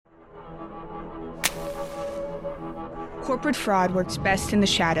Corporate fraud works best in the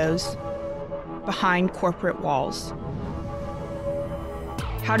shadows, behind corporate walls.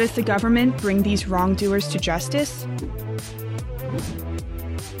 How does the government bring these wrongdoers to justice?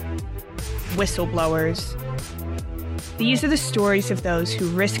 Whistleblowers. These are the stories of those who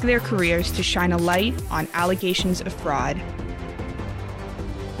risk their careers to shine a light on allegations of fraud.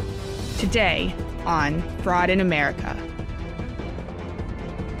 Today on Fraud in America.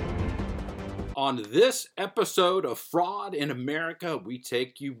 On this episode of Fraud in America, we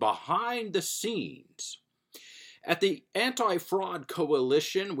take you behind the scenes. At the Anti-Fraud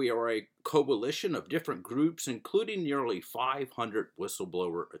Coalition, we are a coalition of different groups, including nearly 500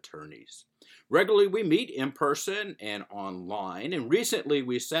 whistleblower attorneys. Regularly, we meet in person and online, and recently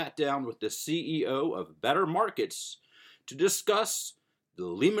we sat down with the CEO of Better Markets to discuss the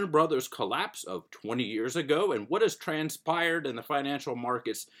Lehman Brothers collapse of 20 years ago and what has transpired in the financial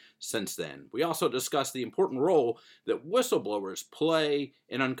markets since then. We also discussed the important role that whistleblowers play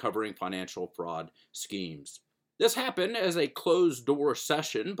in uncovering financial fraud schemes. This happened as a closed-door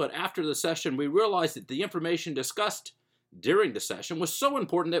session, but after the session, we realized that the information discussed during the session was so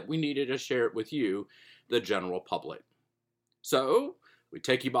important that we needed to share it with you, the general public. So, we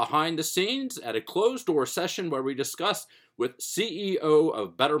take you behind the scenes at a closed-door session where we discuss with CEO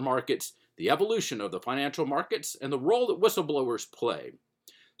of Better Markets the evolution of the financial markets and the role that whistleblowers play.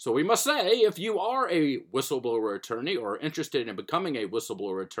 So we must say, if you are a whistleblower attorney or interested in becoming a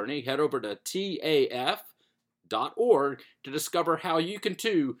whistleblower attorney, head over to TAF.org to discover how you can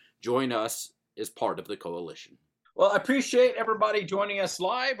too join us as part of the coalition. Well, I appreciate everybody joining us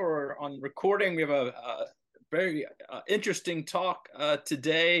live or on recording. We have a very interesting talk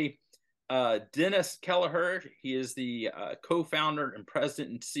today. Dennis Kelleher, he is the co-founder and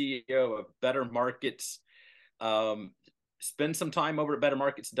president and CEO of Better Markets. Spend some time over at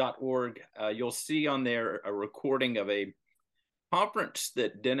bettermarkets.org. You'll see on there a recording of a conference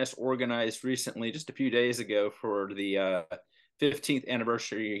that Dennis organized recently, just a few days ago, for the 15th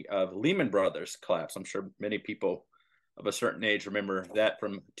anniversary of Lehman Brothers collapse. I'm sure many people of a certain age remember that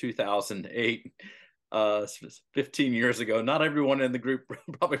from 2008. 15 years ago. Not everyone in the group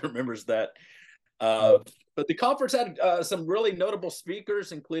probably remembers that. But the conference had some really notable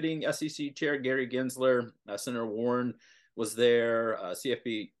speakers, including SEC Chair Gary Gensler, Senator Warren was there,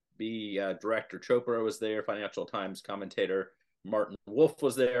 CFPB Director Chopra was there, Financial Times commentator Martin Wolf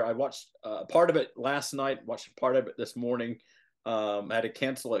was there. I watched part of it last night, watched part of it this morning. I had to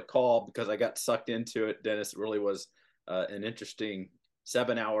cancel a call because I got sucked into it. Dennis, it really was an interesting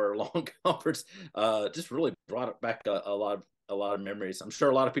 7-hour long conference. Just really brought back a lot of memories. I'm sure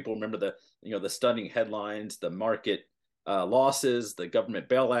a lot of people remember the stunning headlines, the market losses, the government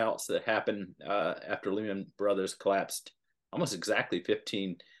bailouts that happened after Lehman Brothers collapsed almost exactly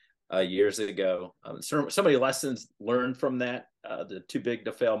 15 years ago. So many lessons learned from that. The too big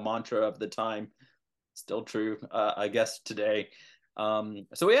to fail mantra of the time, still true, I guess, today.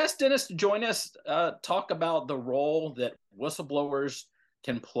 So we asked Dennis to join us, talk about the role that whistleblowers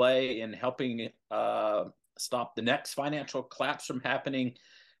can play in helping stop the next financial collapse from happening.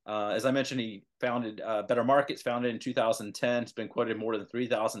 As I mentioned, he founded Better Markets, founded in 2010. It's been quoted more than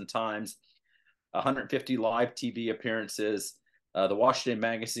 3,000 times, 150 live TV appearances. The Washington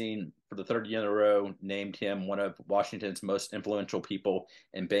Magazine, for the third year in a row, named him one of Washington's most influential people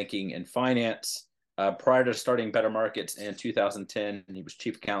in banking and finance. Prior to starting Better Markets in 2010, he was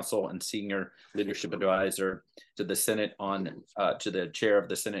chief counsel and senior leadership advisor to the Senate to the chair of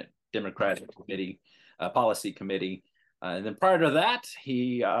the Senate Democratic Committee, Policy Committee. And then prior to that,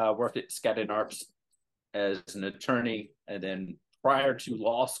 he worked at Skadden Arps as an attorney. And then prior to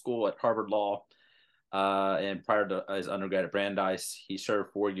law school at Harvard Law, and prior to his undergrad at Brandeis, he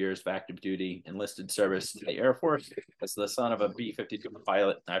served 4 years of active duty enlisted service in the Air Force as the son of a B-52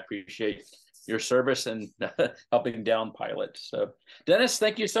 pilot. I appreciate your service and helping down pilots. So, Dennis,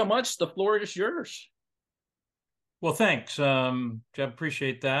 thank you so much. The floor is yours. Well, thanks, Jeff.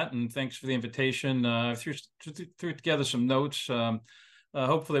 Appreciate that, and thanks for the invitation. Threw together some notes.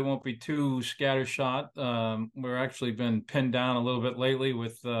 Hopefully, it won't be too scattershot. We're actually been pinned down a little bit lately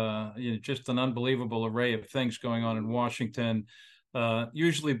with just an unbelievable array of things going on in Washington.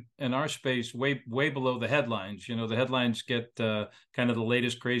 Usually in our space, way below the headlines. The headlines get kind of the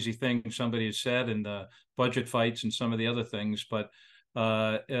latest crazy thing somebody has said, and the budget fights and some of the other things. But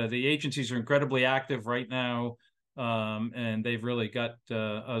the agencies are incredibly active right now, and they've really got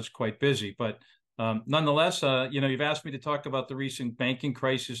us quite busy. But nonetheless, you've asked me to talk about the recent banking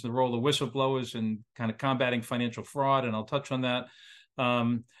crisis, the role of whistleblowers and kind of combating financial fraud, and I'll touch on that.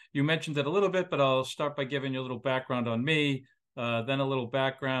 You mentioned it a little bit, but I'll start by giving you a little background on me. Then a little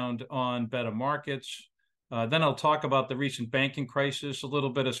background on Better Markets, Then I'll talk about the recent banking crisis a little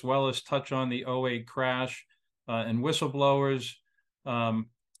bit, as well as touch on the '08 crash and whistleblowers.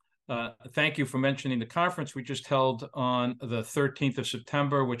 Thank you for mentioning the conference we just held on the 13th of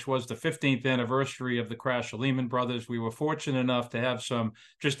September, which was the 15th anniversary of the crash of Lehman Brothers. We were fortunate enough to have some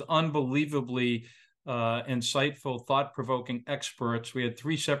just unbelievably insightful, thought-provoking experts. We had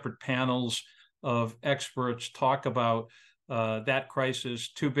 3 separate panels of experts talk about that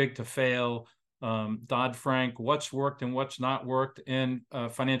crisis, too big to fail, Dodd-Frank, what's worked and what's not worked in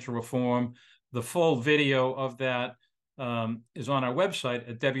financial reform. The full video of that is on our website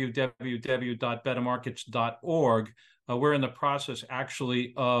at www.bettermarkets.org. We're in the process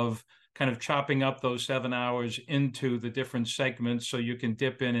actually of kind of chopping up those 7 hours into the different segments so you can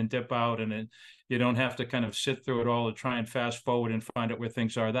dip in and dip out, and you don't have to kind of sit through it all or try and fast forward and find out where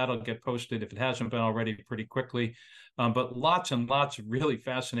things are. That'll get posted, if it hasn't been already, pretty quickly. But lots and lots of really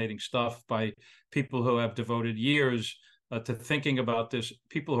fascinating stuff by people who have devoted years to thinking about this,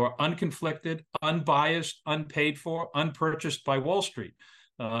 people who are unconflicted, unbiased, unpaid for, unpurchased by Wall Street.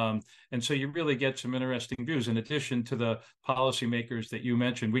 And so you really get some interesting views in addition to the policymakers that you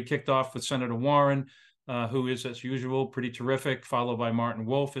mentioned. We kicked off with Senator Warren, who is, as usual, pretty terrific, followed by Martin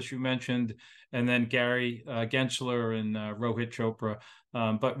Wolf, as you mentioned, and then Gary Gensler and Rohit Chopra.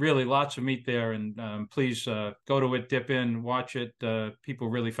 But really lots of meat there, and please go to it, dip in, watch it. People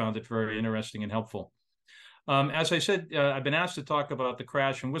really found it very interesting and helpful. As I said, I've been asked to talk about the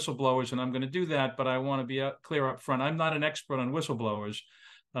crash and whistleblowers, and I'm going to do that, but I want to be clear up front. I'm not an expert on whistleblowers.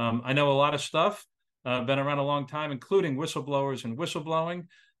 I know a lot of stuff, been around a long time, including whistleblowers and whistleblowing.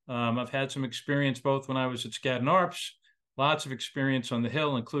 I've had some experience both when I was at Skadden Arps, lots of experience on the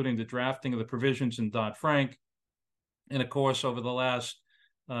Hill, including the drafting of the provisions in Dodd-Frank. And of course, over the last,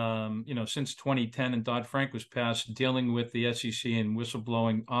 since 2010 and Dodd-Frank was passed, dealing with the SEC and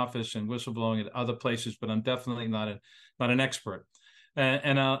whistleblowing office and whistleblowing at other places, but I'm definitely not an expert.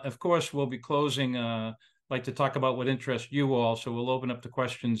 And of course, we'll be closing, like to talk about what interests you all, so we'll open up to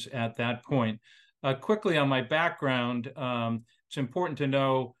questions at that point. Quickly on my background, it's important to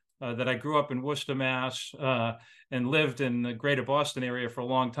know that I grew up in Worcester, Mass, and lived in the greater Boston area for a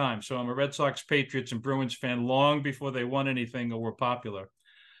long time. So I'm a Red Sox, Patriots, and Bruins fan long before they won anything or were popular.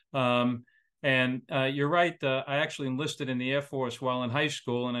 And you're right, I actually enlisted in the Air Force while in high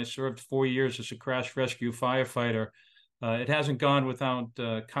school, and I served 4 years as a crash rescue firefighter. It hasn't gone without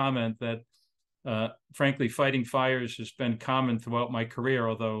comment that frankly, fighting fires has been common throughout my career,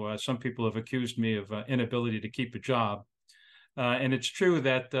 although some people have accused me of inability to keep a job. And it's true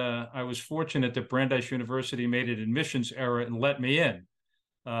that I was fortunate that Brandeis University made an admissions error and let me in.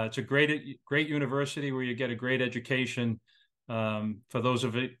 It's a great university where you get a great education for those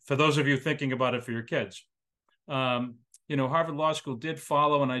of you thinking about it for your kids. Harvard Law School did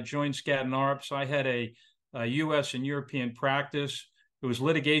follow, and I joined Skadden Arps. I had a U.S. and European practice. It was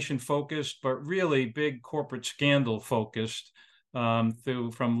litigation focused, but really big corporate scandal focused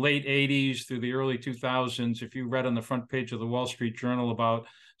from late 80s through the early 2000s. If you read on the front page of the Wall Street Journal about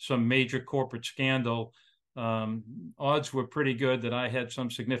some major corporate scandal, odds were pretty good that I had some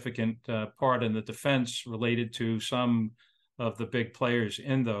significant part in the defense related to some of the big players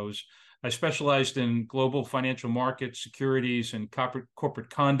in those. I specialized in global financial markets, securities, and corporate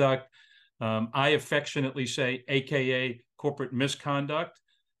conduct. I affectionately say, AKA corporate misconduct.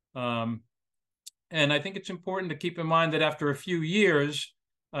 And I think it's important to keep in mind that after a few years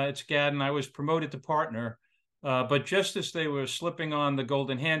at Skadden, I was promoted to partner. But just as they were slipping on the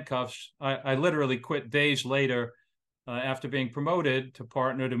golden handcuffs, I literally quit days later after being promoted to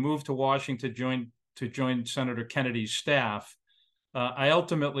partner to move to Washington to join Senator Kennedy's staff. I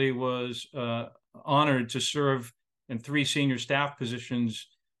ultimately was honored to serve in 3 senior staff positions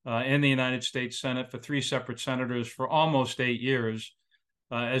in the United States Senate for 3 separate senators for almost 8 years.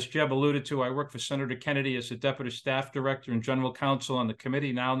 As Jeb alluded to, I worked for Senator Kennedy as the Deputy Staff Director and General Counsel on the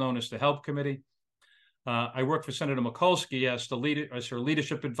committee, now known as the HELP Committee. I worked for Senator Mikulski as her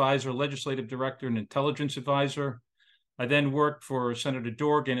Leadership Advisor, Legislative Director, and Intelligence Advisor. I then worked for Senator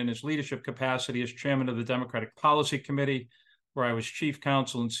Dorgan in his leadership capacity as Chairman of the Democratic Policy Committee, where I was Chief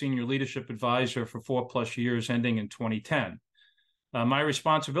Counsel and Senior Leadership Advisor for 4+ years, ending in 2010. My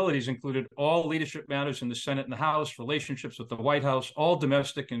responsibilities included all leadership matters in the Senate and the House, relationships with the White House, all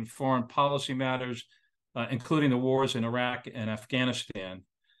domestic and foreign policy matters, including the wars in Iraq and Afghanistan.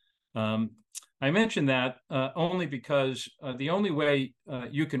 I mention that only because the only way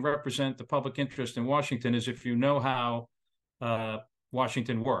you can represent the public interest in Washington is if you know how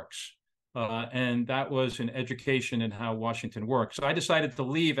Washington works. And that was an education in how Washington works. So I decided to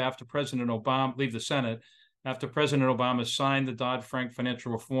leave leave the Senate after President Obama signed the Dodd-Frank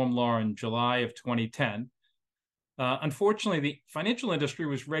financial reform law in July of 2010. Unfortunately, the financial industry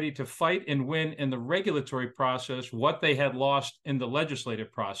was ready to fight and win in the regulatory process what they had lost in the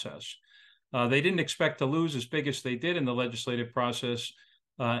legislative process. They didn't expect to lose as big as they did in the legislative process,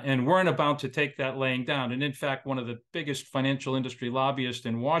 and weren't about to take that laying down. And in fact, one of the biggest financial industry lobbyists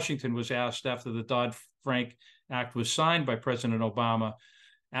in Washington was asked after the Dodd-Frank Act was signed by President Obama,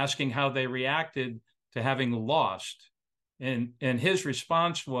 asking how they reacted to having lost. And his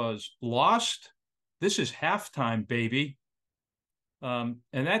response was, "Lost? This is halftime, baby." And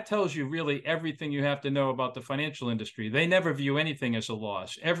that tells you really everything you have to know about the financial industry. They never view anything as a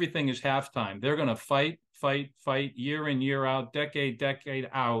loss. Everything is halftime. They're going to fight year in, year out, decade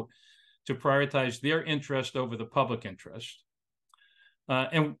out to prioritize their interest over the public interest.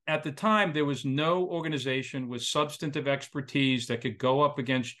 And at the time, there was no organization with substantive expertise that could go up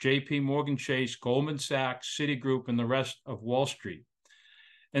against JP Morgan Chase, Goldman Sachs, Citigroup, and the rest of Wall Street.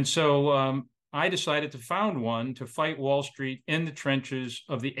 And so I decided to found one to fight Wall Street in the trenches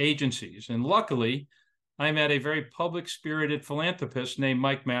of the agencies. And luckily, I met a very public-spirited philanthropist named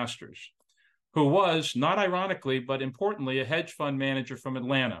Mike Masters, who was, not ironically, but importantly, a hedge fund manager from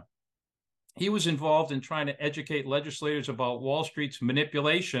Atlanta. He was involved in trying to educate legislators about Wall Street's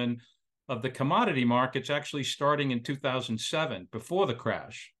manipulation of the commodity markets, actually starting in 2007, before the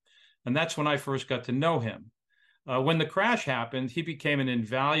crash. And that's when I first got to know him. When the crash happened, he became an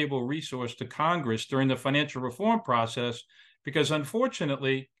invaluable resource to Congress during the financial reform process because,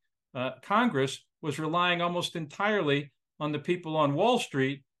 unfortunately, Congress was relying almost entirely on the people on Wall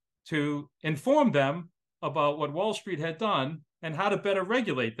Street to inform them about what Wall Street had done and how to better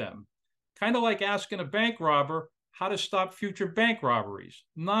regulate them. Kind of like asking a bank robber how to stop future bank robberies.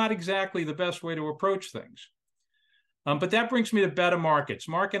 Not exactly the best way to approach things. But that brings me to Better Markets.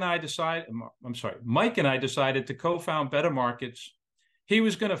 Mike and I decided to co-found Better Markets. He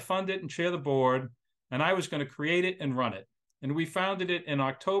was going to fund it and chair the board, and I was going to create it and run it. And we founded it in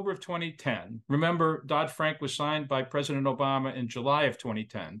October of 2010. Remember, Dodd-Frank was signed by President Obama in July of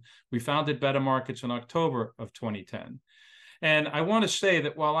 2010. We founded Better Markets in October of 2010. And I want to say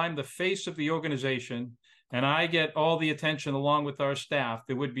that while I'm the face of the organization and I get all the attention along with our staff,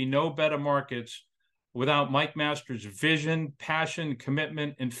 there would be no Better Markets without Mike Masters' vision, passion,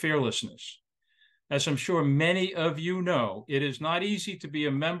 commitment, and fearlessness. As I'm sure many of you know, it is not easy to be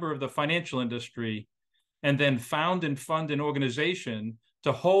a member of the financial industry and then found and fund an organization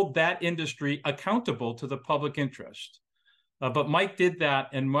to hold that industry accountable to the public interest. But Mike did that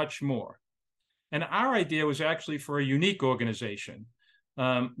and much more. And our idea was actually for a unique organization.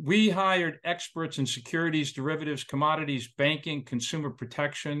 We hired experts in securities, derivatives, commodities, banking, consumer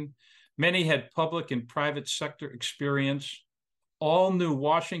protection. Many had public and private sector experience, all knew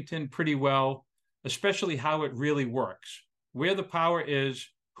Washington pretty well, especially how it really works, where the power is,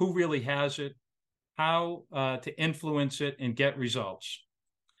 who really has it, how to influence it and get results.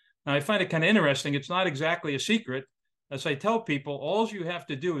 Now, I find it kind of interesting. It's not exactly a secret. As I tell people, all you have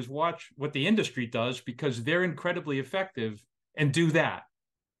to do is watch what the industry does because they're incredibly effective and do that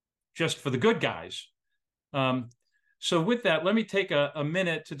just for the good guys. So with that, let me take a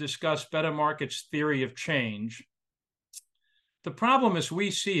minute to discuss Better Markets' theory of change. The problem as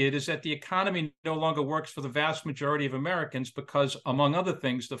we see it is that the economy no longer works for the vast majority of Americans because, among other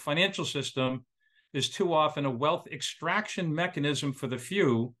things, the financial system is too often a wealth extraction mechanism for the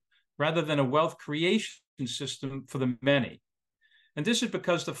few rather than a wealth creation system for the many. And this is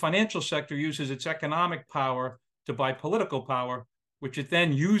because the financial sector uses its economic power to buy political power, which it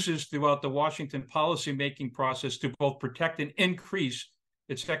then uses throughout the Washington policymaking process to both protect and increase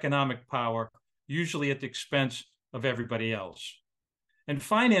its economic power, usually at the expense of everybody else. And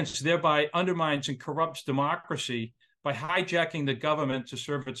finance thereby undermines and corrupts democracy by hijacking the government to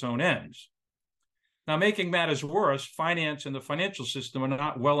serve its own ends. Now, making matters worse, finance and the financial system are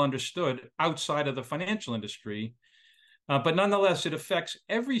not well understood outside of the financial industry, but nonetheless, it affects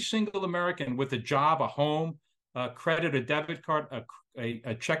every single American with a job, a home, a credit or debit card,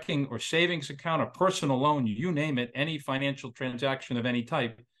 a checking or savings account, a personal loan, you name it, any financial transaction of any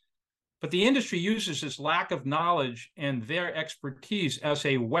type. But the industry uses this lack of knowledge and their expertise as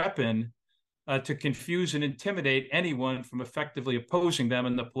a weapon to confuse and intimidate anyone from effectively opposing them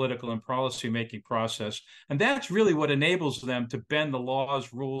in the political and policy-making process. And that's really what enables them to bend the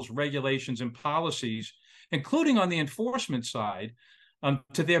laws, rules, regulations, and policies, including on the enforcement side,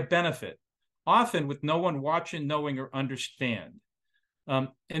 to their benefit, often with no one watching, knowing, or understand.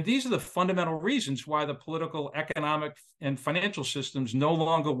 And these are the fundamental reasons why the political, economic, and financial systems no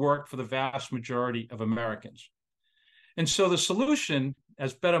longer work for the vast majority of Americans. And so the solution,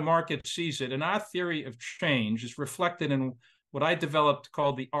 as Better Markets sees it, and our theory of change is reflected in what I developed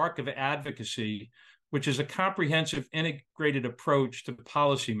called the arc of advocacy, which is a comprehensive, integrated approach to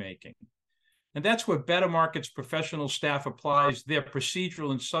policymaking. And that's where Better Markets professional staff applies their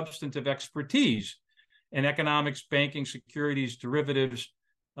procedural and substantive expertise in economics, banking, securities, derivatives,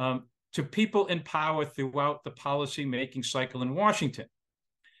 to people in power throughout the policy-making cycle in Washington.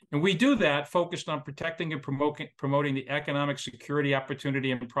 And we do that focused on protecting and promoting the economic security,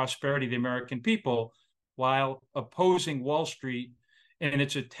 opportunity, and prosperity of the American people, while opposing Wall Street in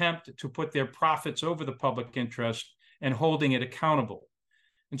its attempt to put their profits over the public interest and holding it accountable.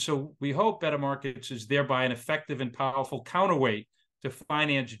 And so we hope Better Markets is thereby an effective and powerful counterweight to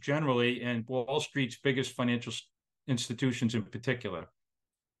finance generally and Wall Street's biggest financial institutions in particular.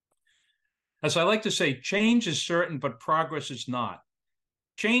 As I like to say, change is certain, but progress is not.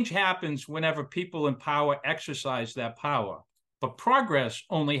 Change happens whenever people in power exercise that power, but progress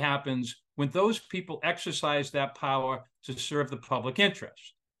only happens when those people exercise that power to serve the public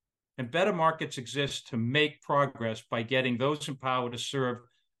interest. And Better Markets exists to make progress by getting those in power to serve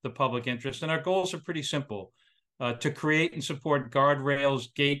the public interest. And our goals are pretty simple: to create and support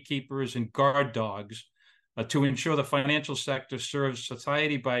guardrails, gatekeepers, and guard dogs, to ensure the financial sector serves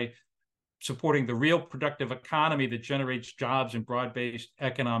society by supporting the real productive economy that generates jobs and broad-based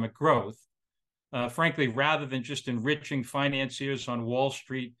economic growth, frankly, rather than just enriching financiers on Wall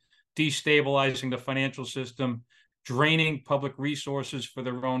Street, destabilizing the financial system, draining public resources for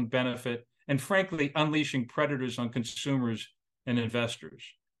their own benefit, and frankly, unleashing predators on consumers and investors.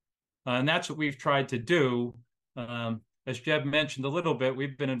 And that's what we've tried to do. As Jeb mentioned a little bit,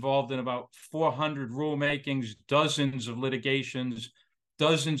 we've been involved in about 400 rulemakings, dozens of litigations,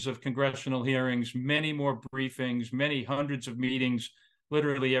 dozens of congressional hearings, many more briefings, many hundreds of meetings,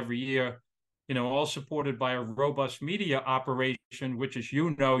 literally every year, all supported by a robust media operation, which, as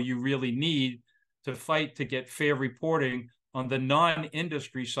you know, you really need to fight to get fair reporting on the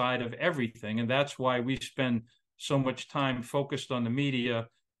non-industry side of everything. And that's why we spend so much time focused on the media.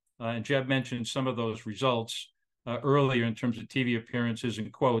 And Jeb mentioned some of those results earlier in terms of TV appearances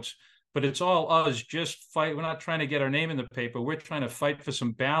and quotes. But it's all us just fight. We're not trying to get our name in the paper. We're trying to fight for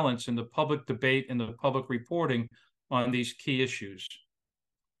some balance in the public debate and the public reporting on these key issues.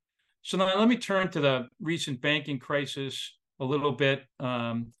 So now let me turn to the recent banking crisis a little bit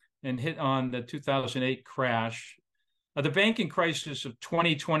and hit on the 2008 crash. The banking crisis of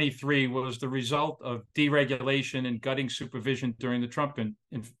 2023 was the result of deregulation and gutting supervision during the Trump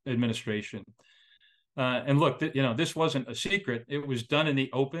administration. And look, this wasn't a secret. It was done in the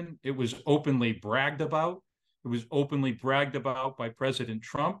open. It was openly bragged about. It was openly bragged about by President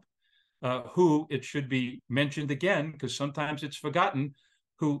Trump, who, it should be mentioned again, because sometimes it's forgotten,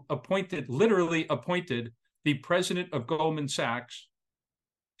 who literally appointed the president of Goldman Sachs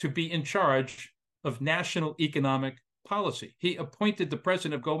to be in charge of national economic policy. He appointed the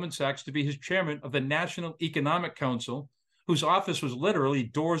president of Goldman Sachs to be his chairman of the National Economic Council, whose office was literally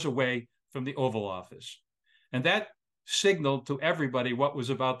doors away from the Oval Office. And that signaled to everybody what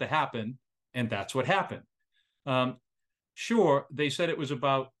was about to happen, and that's what happened. Sure, they said it was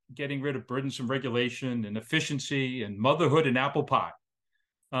about getting rid of burdensome regulation and efficiency and motherhood and apple pie,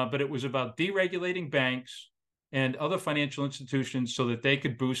 but it was about deregulating banks and other financial institutions so that they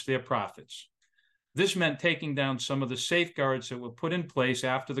could boost their profits. This meant taking down some of the safeguards that were put in place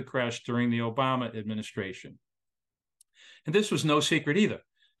after the crash during the Obama administration. And this was no secret either.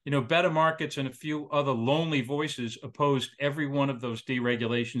 Better Markets and a few other lonely voices opposed every one of those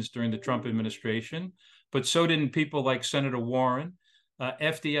deregulations during the Trump administration, but so didn't people like Senator Warren,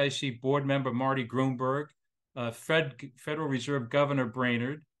 FDIC board member Marty Gruenberg, Federal Reserve Governor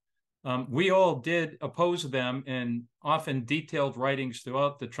Brainerd. We all did oppose them in often detailed writings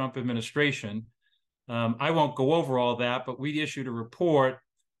throughout the Trump administration. I won't go over all that, but we issued a report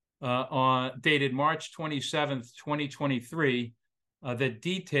dated March 27th, 2023, that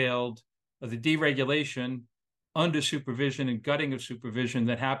detailed the deregulation, under supervision, and gutting of supervision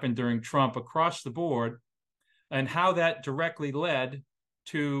that happened during Trump across the board, and how that directly led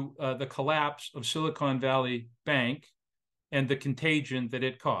to the collapse of Silicon Valley Bank and the contagion that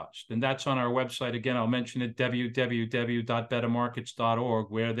it caused. And that's on our website. Again, I'll mention it, www.bettermarkets.org,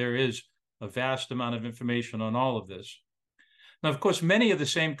 where there is a vast amount of information on all of this. Now, of course, many of the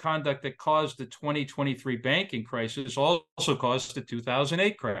same conduct that caused the 2023 banking crisis also caused the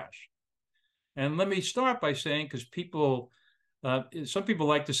 2008 crash. And let me start by saying, because some people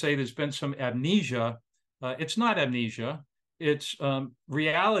like to say there's been some amnesia. It's not amnesia. It's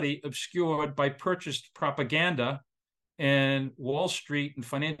reality obscured by purchased propaganda and Wall Street and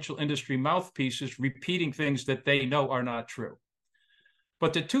financial industry mouthpieces repeating things that they know are not true.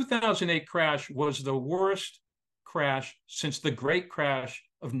 But the 2008 crash was the worst crash since the Great Crash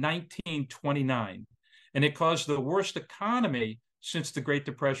of 1929. and it caused the worst economy since the Great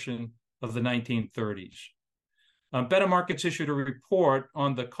Depression of the 1930s. Better Markets issued a report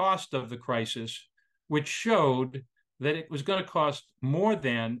on the cost of the crisis, which showed that it was going to cost more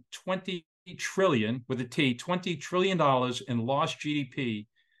than 20 trillion, with a T, $20 trillion in lost GDP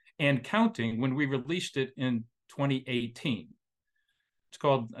and counting when we released it in 2018.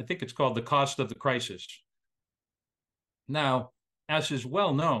 I think it's called The Cost of the Crisis. Now, as is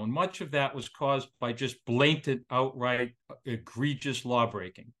well known, much of that was caused by just blatant, outright, egregious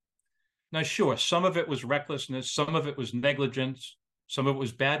lawbreaking. Now, sure, some of it was recklessness, some of it was negligence, some of it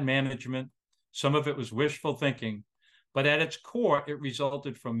was bad management, some of it was wishful thinking, but at its core, it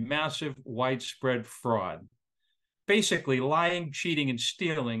resulted from massive, widespread fraud. Basically, lying, cheating, and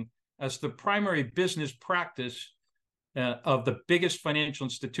stealing as the primary business practice of the biggest financial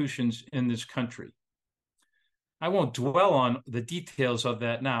institutions in this country. I won't dwell on the details of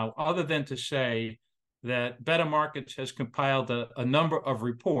that now, other than to say that Better Markets has compiled a number of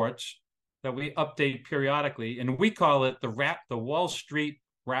reports that we update periodically, and we call it the Wall Street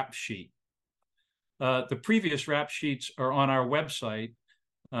Rap Sheet. The previous rap sheets are on our website.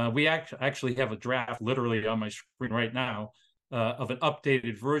 We actually have a draft literally on my screen right now of an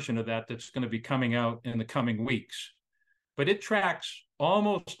updated version of that that's going to be coming out in the coming weeks. But it tracks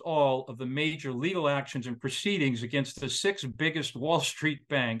almost all of the major legal actions and proceedings against the 6 biggest Wall Street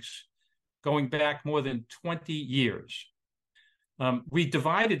banks going back more than 20 years. We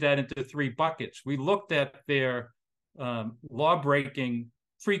divided that into 3 buckets. We looked at their law-breaking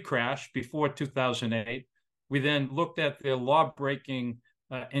pre-crash before 2008. We then looked at their law-breaking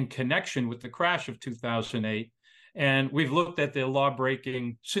in connection with the crash of 2008. And we've looked at their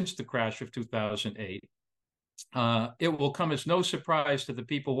law-breaking since the crash of 2008. It will come as no surprise to the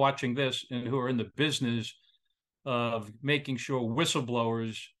people watching this and who are in the business of making sure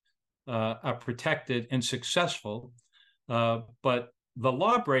whistleblowers are protected and successful. But the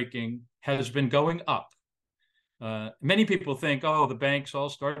law-breaking has been going up. Many people think, oh, the banks all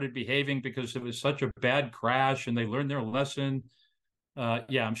started behaving because it was such a bad crash and they learned their lesson.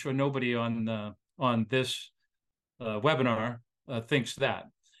 Yeah, I'm sure nobody on this webinar thinks that.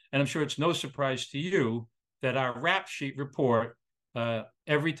 And I'm sure it's no surprise to you that our rap sheet report,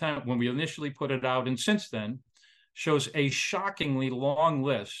 every time when we initially put it out and since then, shows a shockingly long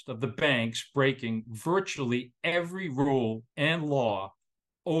list of the banks breaking virtually every rule and law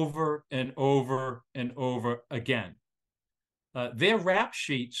over and over and over again. Their rap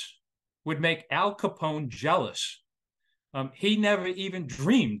sheets would make Al Capone jealous. He never even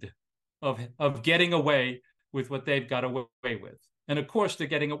dreamed of getting away with what they've got away with. And of course, they're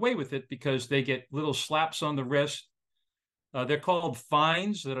getting away with it because they get little slaps on the wrist. They're called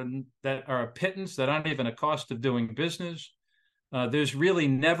fines that are a pittance, that aren't even a cost of doing business. There's really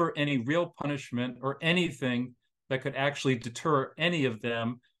never any real punishment or anything that could actually deter any of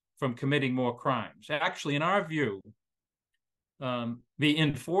them from committing more crimes. Actually, in our view, the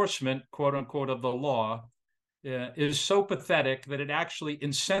enforcement, quote unquote, of the law is so pathetic that it actually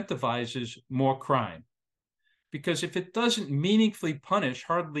incentivizes more crime. Because if it doesn't meaningfully punish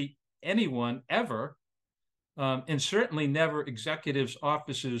hardly anyone ever, and certainly never executives,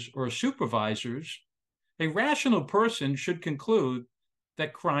 officers, or supervisors, a rational person should conclude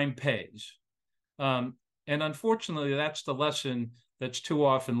that crime pays. And unfortunately, that's the lesson that's too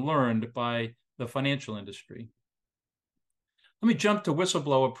often learned by the financial industry. Let me jump to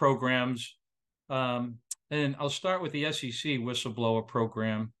whistleblower programs, and I'll start with the SEC whistleblower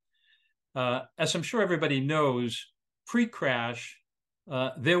program. As I'm sure everybody knows, pre-crash,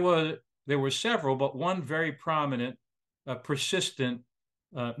 there were several, but one very prominent, persistent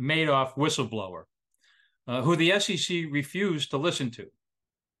Madoff whistleblower who the SEC refused to listen to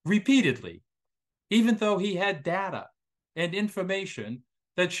repeatedly, even though he had data and information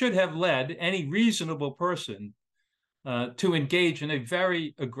that should have led any reasonable person to engage in a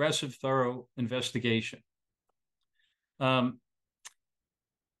very aggressive, thorough investigation. That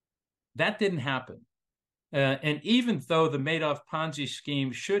didn't happen. And even though the Madoff Ponzi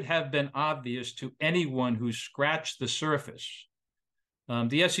scheme should have been obvious to anyone who scratched the surface,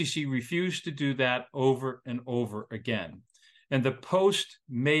 the SEC refused to do that over and over again. And the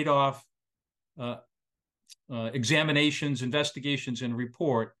post-Madoff examinations, investigations, and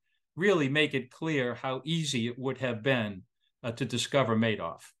report really make it clear how easy it would have been to discover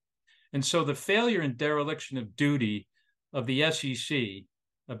Madoff. And so the failure and dereliction of duty of the SEC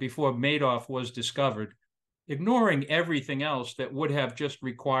before Madoff was discovered, ignoring everything else that would have just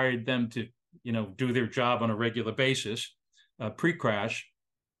required them to, do their job on a regular basis, pre-crash,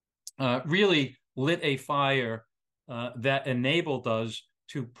 really lit a fire that enabled us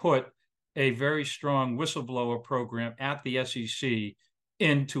to put a very strong whistleblower program at the SEC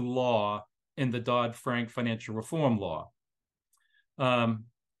into law in the Dodd-Frank financial reform law.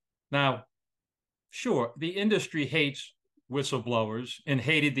 Now, sure, the industry hates whistleblowers and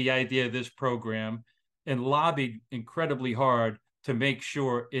hated the idea of this program and lobbied incredibly hard to make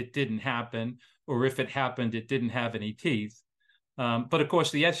sure it didn't happen, or if it happened, it didn't have any teeth. But of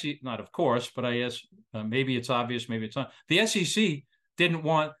course, the SEC, not of course, but I guess maybe it's obvious, maybe it's not. The SEC didn't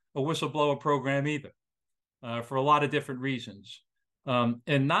want a whistleblower program either, for a lot of different reasons.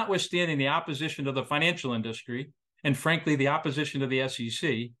 And notwithstanding the opposition of the financial industry, and frankly, the opposition of the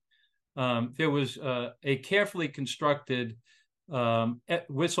SEC, there was a carefully constructed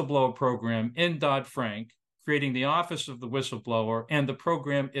whistleblower program in Dodd-Frank, creating the Office of the Whistleblower and the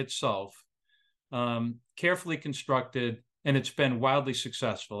program itself, carefully constructed, and it's been wildly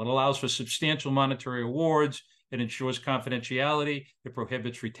successful. It allows for substantial monetary awards. It ensures confidentiality. It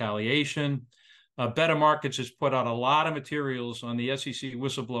prohibits retaliation. Better Markets has put out a lot of materials on the SEC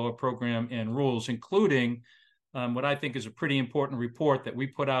whistleblower program and rules, including what I think is a pretty important report that we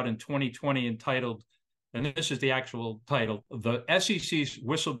put out in 2020 entitled, and this is the actual title, The SEC's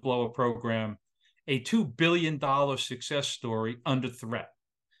Whistleblower Program, a $2 billion success story under threat.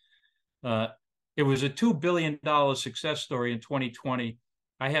 It was a $2 billion success story in 2020.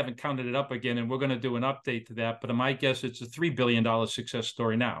 I haven't counted it up again, and we're going to do an update to that, but my guess it's a $3 billion success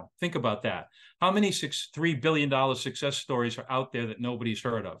story now. Think about that. How many $3 billion success stories are out there that nobody's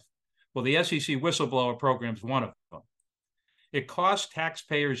heard of? Well, the SEC whistleblower program is one of them. It costs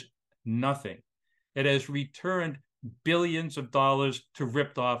taxpayers nothing. It has returned billions of dollars to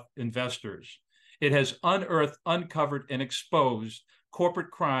ripped-off investors. It has unearthed, uncovered, and exposed corporate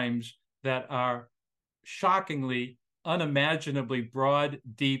crimes that are shockingly, unimaginably broad,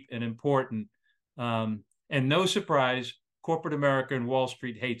 deep, and important. And no surprise, corporate America and Wall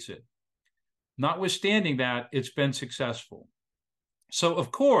Street hates it. Notwithstanding that, it's been successful. So,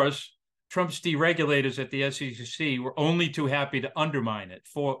 of course, Trump's deregulators at the SEC were only too happy to undermine it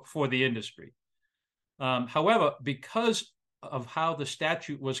for the industry. However, because of how the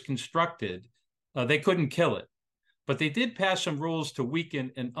statute was constructed, they couldn't kill it. But they did pass some rules to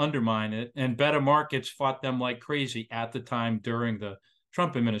weaken and undermine it, and Better Markets fought them like crazy at the time during the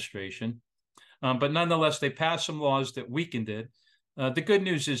Trump administration. But nonetheless, they passed some laws that weakened it. The good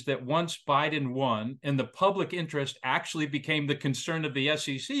news is that once Biden won and the public interest actually became the concern of the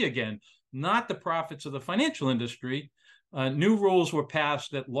SEC again, not the profits of the financial industry, new rules were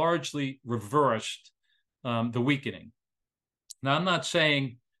passed that largely reversed the weakening. Now, I'm not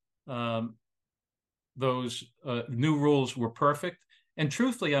saying those new rules were perfect. And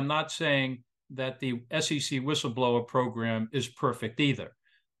truthfully, I'm not saying that the SEC whistleblower program is perfect either.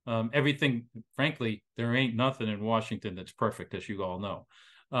 Everything, frankly, there ain't nothing in Washington that's perfect, as you all know.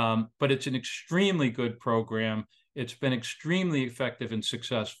 But it's an extremely good program. It's been extremely effective and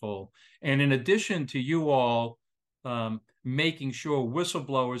successful. And in addition to you all making sure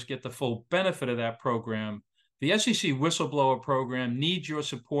whistleblowers get the full benefit of that program, the SEC whistleblower program needs your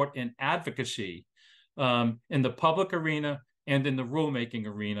support and advocacy in the public arena and in the rulemaking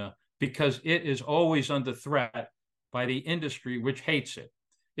arena, because it is always under threat by the industry, which hates it.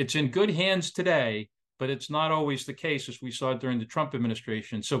 It's in good hands today, but it's not always the case, as we saw during the Trump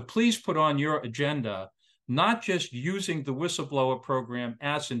administration. So please put on your agenda not just using the whistleblower program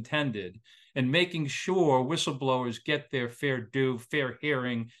as intended and making sure whistleblowers get their fair due, fair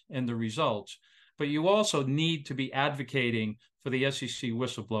hearing, and the results, but you also need to be advocating for the SEC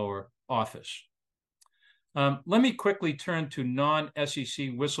whistleblower office. Let me quickly turn to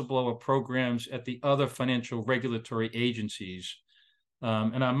non-SEC whistleblower programs at the other financial regulatory agencies.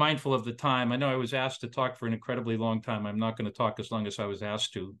 And I'm mindful of the time. I know I was asked to talk for an incredibly long time. I'm not going to talk as long as I was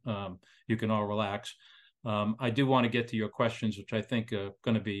asked to. You can all relax. I do want to get to your questions, which I think are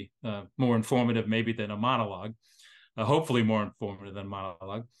going to be more informative maybe than a monologue, hopefully more informative than a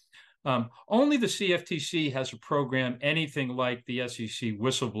monologue. Only the CFTC has a program anything like the SEC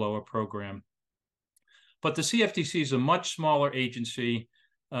whistleblower program. But the CFTC is a much smaller agency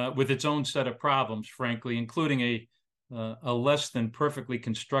with its own set of problems, frankly, including a less than perfectly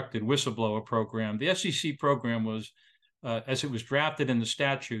constructed whistleblower program. The SEC program was, as it was drafted in the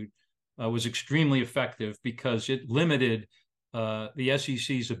statute, was extremely effective because it limited the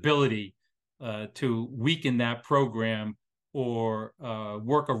SEC's ability to weaken that program or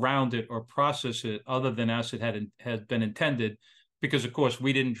work around it or process it other than as it had been intended. Because, of course,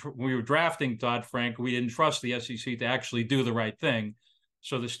 we were drafting Dodd-Frank, we didn't trust the SEC to actually do the right thing.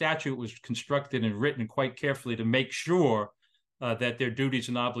 So the statute was constructed and written quite carefully to make sure that their duties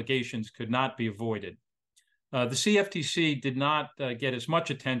and obligations could not be avoided. The CFTC did not get as much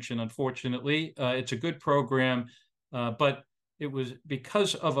attention, unfortunately. It's a good program, but it was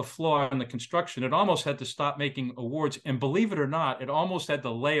because of a flaw in the construction. It almost had to stop making awards. And believe it or not, it almost had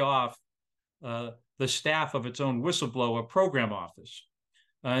to lay off the staff of its own whistleblower program office.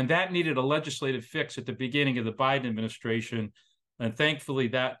 And that needed a legislative fix at the beginning of the Biden administration. And thankfully,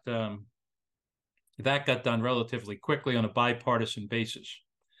 that got done relatively quickly on a bipartisan basis.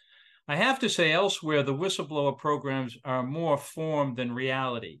 I have to say, elsewhere, the whistleblower programs are more form than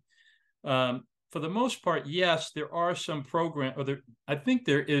reality. For the most part, yes, there are some I think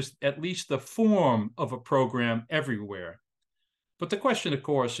there is at least the form of a program everywhere. But the question, of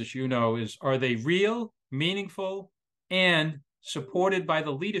course, as you know, is, are they real, meaningful, and supported by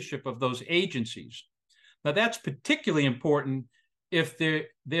the leadership of those agencies? Now, that's particularly important if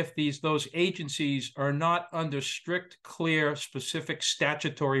those agencies are not under strict, clear, specific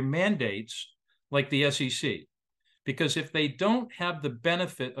statutory mandates like the SEC. Because if they don't have the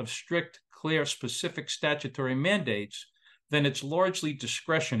benefit of strict, clear, specific statutory mandates, then it's largely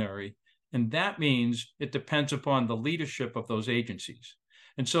discretionary. And that means it depends upon the leadership of those agencies.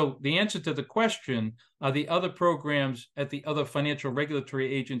 And so the answer to the question, are the other programs at the other financial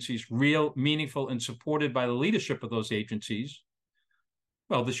regulatory agencies real, meaningful, and supported by the leadership of those agencies?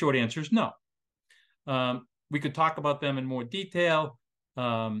 Well, the short answer is no. We could talk about them in more detail.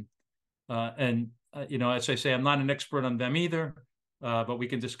 As I say, I'm not an expert on them either, but we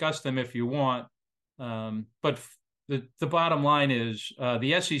can discuss them if you want. But the bottom line is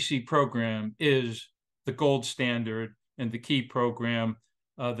the SEC program is the gold standard and the key program.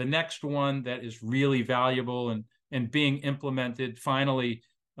 The next one that is really valuable and being implemented finally,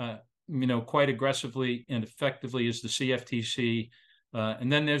 quite aggressively and effectively is the CFTC.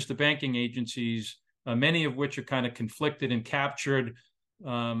 And then there's the banking agencies, many of which are kind of conflicted and captured,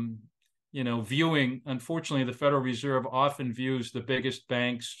 viewing, unfortunately, the Federal Reserve often views the biggest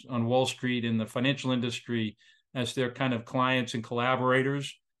banks on Wall Street in the financial industry as their kind of clients and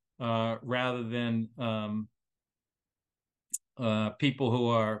collaborators, rather than people who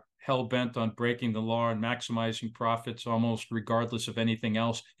are hell-bent on breaking the law and maximizing profits almost regardless of anything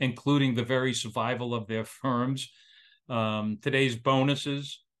else, including the very survival of their firms. Today's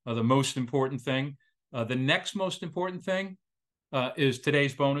bonuses are the most important thing. The next most important thing is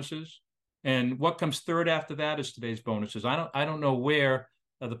today's bonuses. And what comes third after that is today's bonuses. I don't know where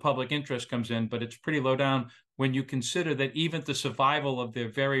the public interest comes in, but it's pretty low down when you consider that even the survival of their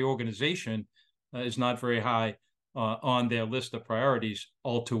very organization is not very high on their list of priorities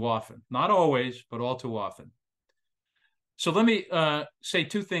all too often. Not always, but all too often. So let me say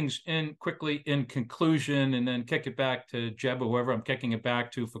two things quickly in conclusion, and then kick it back to Jeb or whoever I'm kicking it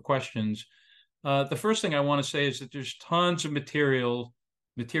back to for questions. The first thing I want to say is that there's tons of materials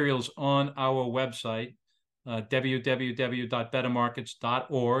on our website,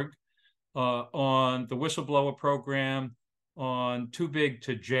 www.bettermarkets.org, on the whistleblower program, on Too Big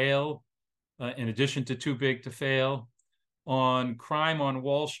to Jail, in addition to Too Big to Fail, on crime on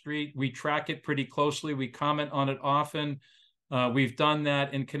Wall Street. We track it pretty closely. We comment on it often. We've done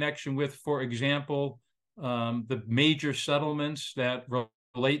that in connection with, for example, the major settlements that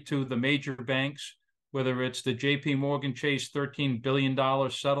relate to the major banks, whether it's the JP Morgan Chase $13 billion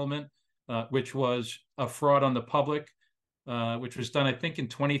settlement, which was a fraud on the public, which was done, I think, in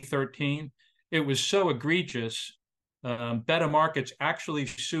 2013. It was so egregious. Better Markets actually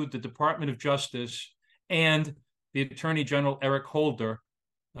sued the Department of Justice and the Attorney General Eric Holder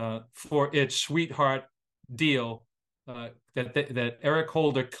for its sweetheart deal that Eric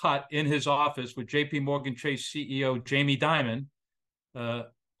Holder cut in his office with JP Morgan Chase CEO Jamie Dimon,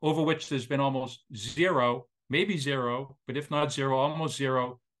 over which there's been almost zero, maybe zero, but if not zero, almost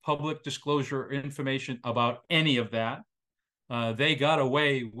zero public disclosure information about any of that. They got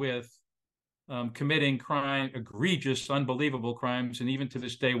away with committing crime, egregious, unbelievable crimes. And even to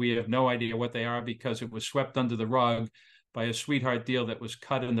this day, we have no idea what they are because it was swept under the rug by a sweetheart deal that was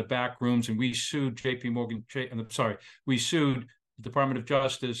cut in the back rooms. And we sued JP Morgan Chase, we sued the Department of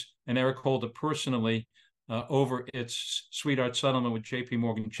Justice and Eric Holder personally over its sweetheart settlement with JP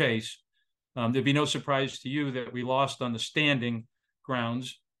Morgan Chase. There'd be no surprise to you that we lost on the standing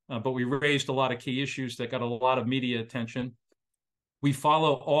grounds, but we raised a lot of key issues that got a lot of media attention. We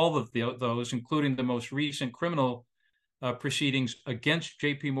follow all of those, including the most recent criminal proceedings against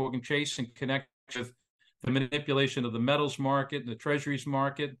JP Morgan Chase in connection with the manipulation of the metals market and the treasuries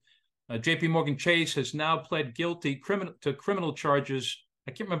market. JP Morgan Chase has now pled guilty to criminal charges.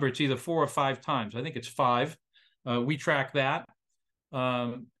 I can't remember, it's either 4 or 5 times. I think it's 5. We track that.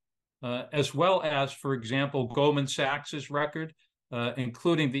 As well as, for example, Goldman Sachs's record,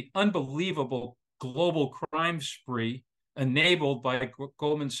 including the unbelievable global crime spree enabled by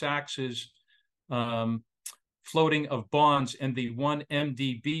Goldman Sachs's floating of bonds and the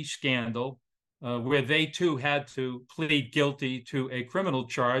 1MDB scandal, where they too had to plead guilty to a criminal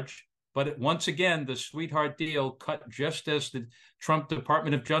charge. But once again, the sweetheart deal cut just as the Trump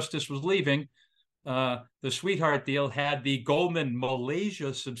Department of Justice was leaving. The sweetheart deal had the Goldman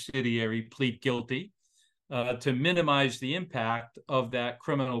Malaysia subsidiary plead guilty to minimize the impact of that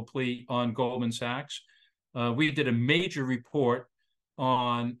criminal plea on Goldman Sachs. We did a major report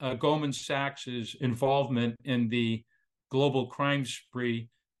on Goldman Sachs's involvement in the global crime spree,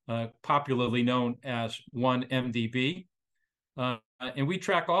 popularly known as 1MDB. And we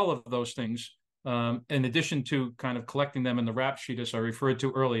track all of those things, in addition to kind of collecting them in the rap sheet, as I referred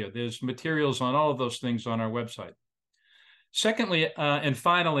to earlier. There's materials on all of those things on our website. Secondly, and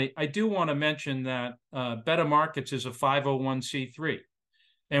finally, I do want to mention that Better Markets is a 501c3.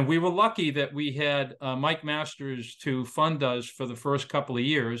 And we were lucky that we had Mike Masters to fund us for the first couple of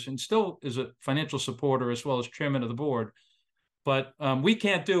years, and still is a financial supporter as well as chairman of the board. But we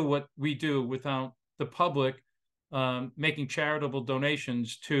can't do what we do without the public making charitable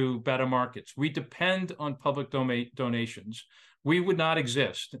donations to Better Markets. We depend on public donations. We would not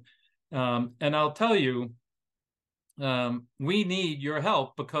exist. And I'll tell you, we need your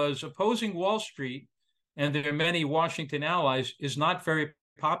help, because opposing Wall Street and their many Washington allies is not very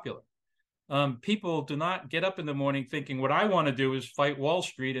popular. People do not get up in the morning thinking, what I want to do is fight Wall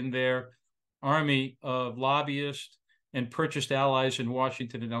Street and their army of lobbyists and purchased allies in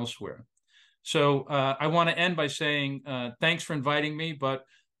Washington and elsewhere. So I want to end by saying thanks for inviting me, but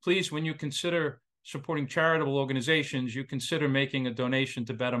please, when you consider supporting charitable organizations, you consider making a donation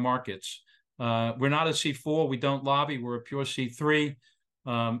to Better Markets. We're not a C4, we don't lobby, we're a pure C3,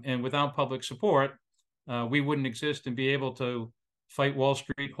 and without public support, we wouldn't exist and be able to fight Wall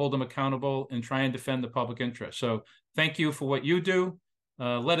Street, hold them accountable, and try and defend the public interest. So thank you for what you do.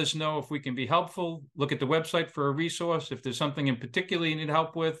 Let us know if we can be helpful. Look at the website for a resource. If there's something in particular you need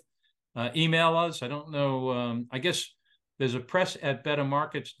help with, email us. I don't know. I guess there's a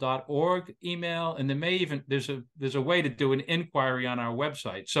press@bettermarkets.org email, and there may even there's a way to do an inquiry on our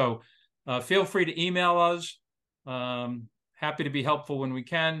website. So feel free to email us. Happy to be helpful when we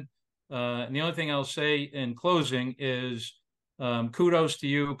can. And the only thing I'll say in closing is kudos to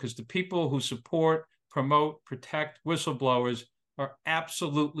you, because the people who support, promote, protect whistleblowers are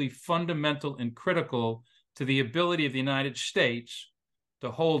absolutely fundamental and critical to the ability of the United States to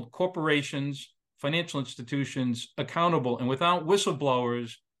hold corporations, financial institutions accountable. And without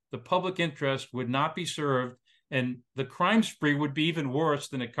whistleblowers, the public interest would not be served, and the crime spree would be even worse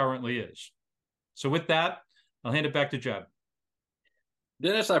than it currently is. So with that, I'll hand it back to Jeb.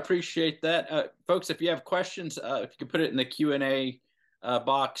 Dennis, I appreciate that. Folks, if you have questions, if you could put it in the Q&A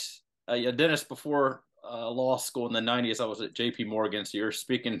box. Dennis, before law school in the 90s, I was at JP Morgan, so you're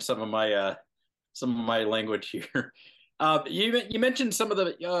speaking some of my language here. You mentioned some of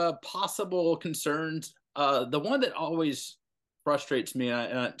the possible concerns. The one that always frustrates me,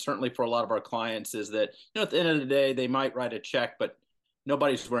 and certainly for a lot of our clients, is that at the end of the day, they might write a check, but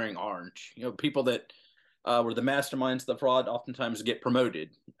nobody's wearing orange. People that were the masterminds of the fraud oftentimes get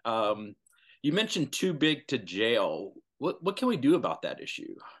promoted. You mentioned too big to jail. What can we do about that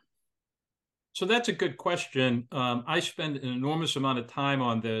issue? So that's a good question. I spend an enormous amount of time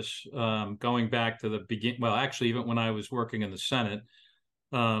on this, going back to the beginning. Well, actually, even when I was working in the Senate,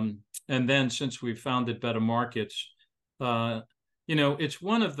 and then since we founded Better Markets, it's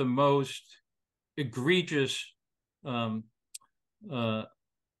one of the most egregious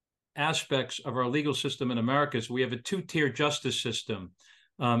aspects of our legal system in America is we have a two-tier justice system.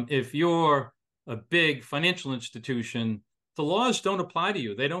 If you're a big financial institution, the laws don't apply to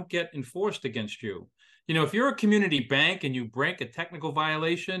you. They don't get enforced against you. If you're a community bank and you break a technical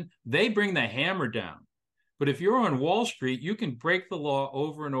violation, they bring the hammer down. But if you're on Wall Street, you can break the law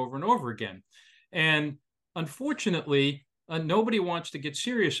over and over and over again. And unfortunately, nobody wants to get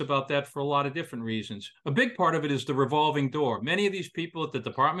serious about that for a lot of different reasons. A big part of it is the revolving door. Many of these people at the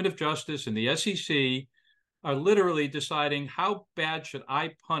Department of Justice and the SEC are literally deciding, how bad should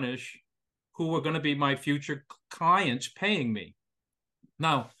I punish who are going to be my future clients paying me?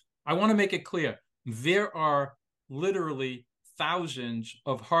 Now, I want to make it clear, there are literally thousands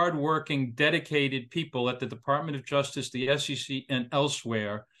of hardworking, dedicated people at the Department of Justice, the SEC, and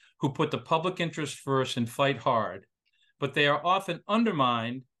elsewhere who put the public interest first and fight hard. But they are often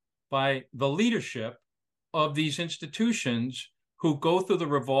undermined by the leadership of these institutions who go through the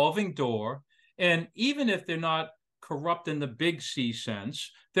revolving door. And even if they're not corrupt in the big C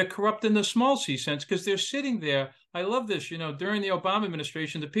sense. They're corrupt in the small C sense because they're sitting there. I love this. During the Obama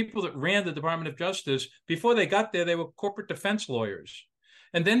administration, the people that ran the Department of Justice, before they got there, they were corporate defense lawyers.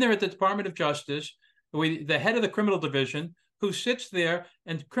 And then they're at the Department of Justice, the head of the criminal division, who sits there,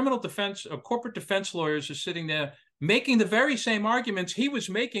 and criminal defense or corporate defense lawyers are sitting there making the very same arguments he was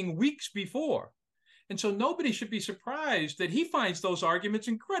making weeks before. And so nobody should be surprised that he finds those arguments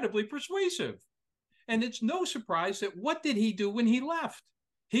incredibly persuasive. And it's no surprise that what did he do when he left?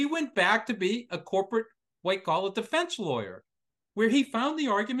 He went back to be a corporate white-collar defense lawyer, where he found the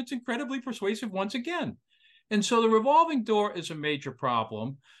arguments incredibly persuasive once again. And so the revolving door is a major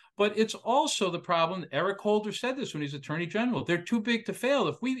problem, but it's also the problem. Eric Holder said this when he's Attorney General. They're too big to fail.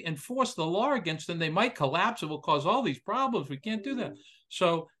 If we enforce the law against them, they might collapse. It will cause all these problems. We can't do that.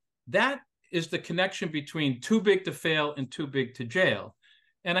 So that is the connection between too big to fail and too big to jail.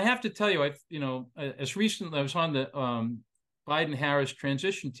 And I have to tell you, as recently I was on the Biden-Harris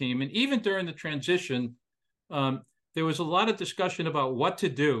transition team, and even during the transition, there was a lot of discussion about what to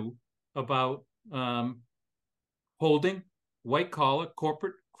do about holding white-collar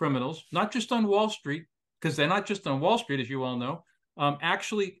corporate criminals, not just on Wall Street, because they're not just on Wall Street, as you all know,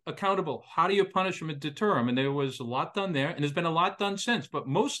 actually accountable. How do you punish them and deter them? And there was a lot done there, and there's been a lot done since, but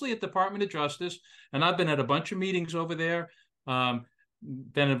mostly at the Department of Justice. And I've been at a bunch of meetings over there,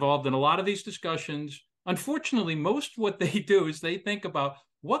 been involved in a lot of these discussions. Unfortunately, most what they do is they think about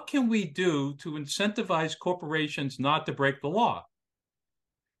what can we do to incentivize corporations not to break the law.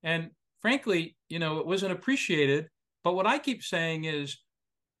 And frankly, it wasn't appreciated. But what I keep saying is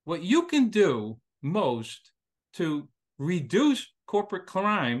what you can do most to reduce corporate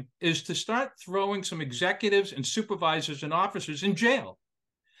crime is to start throwing some executives and supervisors and officers in jail.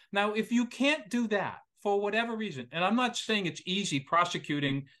 Now, if you can't do that for whatever reason, and I'm not saying it's easy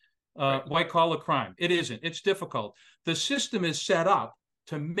prosecuting white-collar crime. It isn't. It's difficult. The system is set up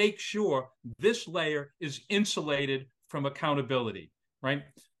to make sure this layer is insulated from accountability, right?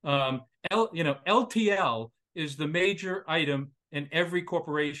 LTL is the major item in every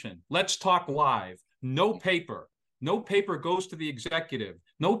corporation. Let's talk live. No paper. No paper goes to the executive.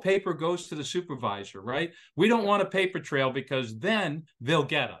 No paper goes to the supervisor, right? We don't want a paper trail because then they'll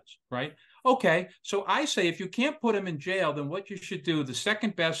get us, right? Okay, so I say if you can't put them in jail, then what you should do, the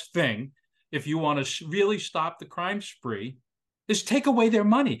second best thing, if you want to really stop the crime spree, is take away their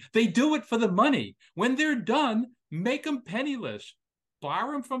money. They do it for the money. When they're done, make them penniless.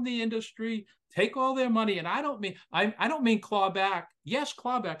 Borrow them from the industry, take all their money. And I don't mean claw back. Yes,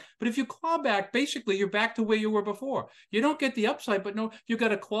 claw back. But if you claw back, basically you're back to where you were before. You don't get the upside, but no, you got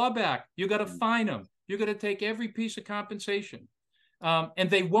to claw back. You got to fine them. You got to take every piece of compensation. And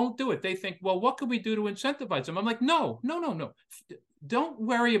they won't do it. They think, well, what can we do to incentivize them? I'm like, no. Don't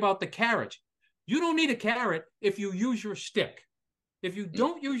worry about the carrot. You don't need a carrot if you use your stick. If you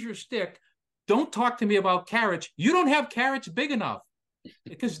don't use your stick, don't talk to me about carrots. You don't have carrots big enough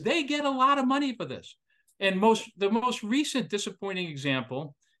because they get a lot of money for this. And the most recent disappointing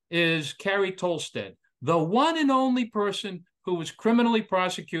example is Carrie Tolstead, the one and only person who was criminally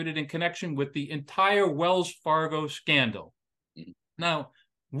prosecuted in connection with the entire Wells Fargo scandal. Now,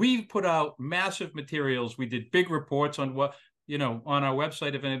 we've put out massive materials. We did big reports on on our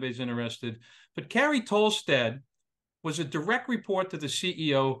website if anybody's interested. But Carrie Tolstead was a direct report to the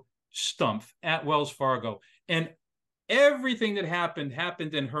CEO, Stumpf, at Wells Fargo. And everything that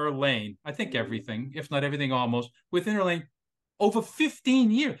happened in her lane. I think everything, if not everything almost, within her lane over 15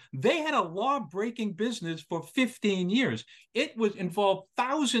 years. They had a law-breaking business for 15 years. It involved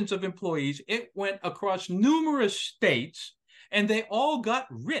thousands of employees. It went across numerous states. And they all got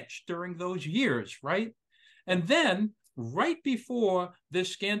rich during those years, right? And then right before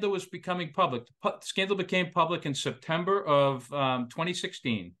this scandal was becoming public, the scandal became public in September of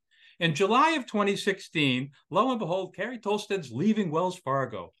 2016. In July of 2016, lo and behold, Carrie Tolstead's leaving Wells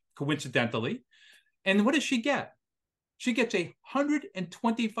Fargo, coincidentally. And what does she get? She gets a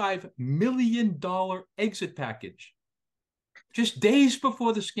 $125 million exit package. Just days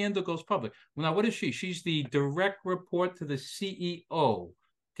before the scandal goes public. Well, now, what is she? She's the direct report to the CEO.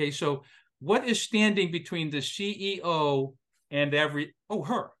 Okay, so what is standing between the CEO and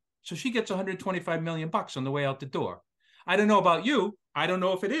her? So she gets $125 million on the way out the door. I don't know about you. I don't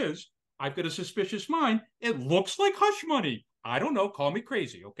know if it is. I've got a suspicious mind. It looks like hush money. I don't know. Call me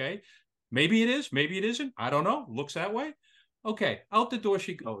crazy, okay? Maybe it is. Maybe it isn't. I don't know. Looks that way. Okay, out the door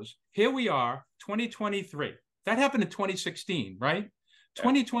she goes. Here we are, 2023. That happened in 2016, right? Yeah.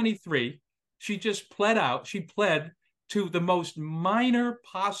 2023, she just pled out. She pled to the most minor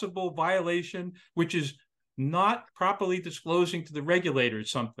possible violation, which is not properly disclosing to the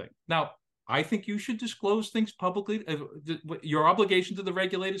regulators something. Now, I think you should disclose things publicly. Your obligation to the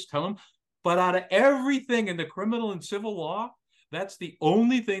regulators, tell them. But out of everything in the criminal and civil law, that's the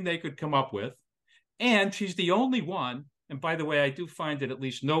only thing they could come up with. And she's the only one. And by the way, I do find it at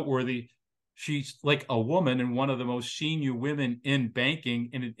least noteworthy. She's like a woman and one of the most senior women in banking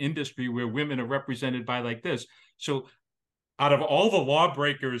in an industry where women are represented by like this. So out of all the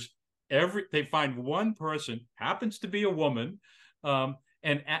lawbreakers, they find one person, happens to be a woman. From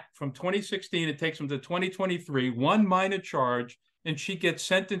 2016, it takes them to 2023, one minor charge, and she gets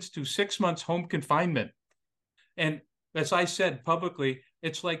sentenced to 6 months home confinement. And as I said publicly,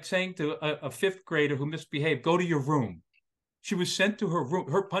 it's like saying to a fifth grader who misbehaved, go to your room. She was sent to her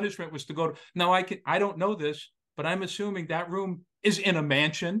room. Her punishment was to go to, now I don't know this, but I'm assuming that room is in a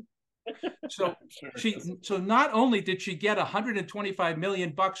mansion. So so not only did she get 125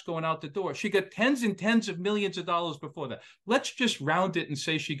 million bucks going out the door, she got tens and tens of millions of dollars before that. Let's just round it and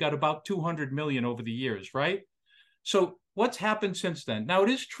say she got about 200 million over the years, right? So what's happened since then? Now,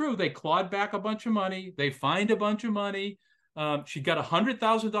 it is true they clawed back a bunch of money. They fined a bunch of money. She got a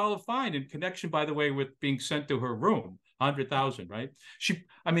 $100,000 fine in connection, by the way, with being sent to her room. 100,000, right?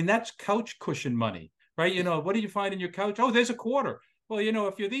 That's couch cushion money, right? You know, what do you find in your couch? Oh, there's a quarter. Well, you know,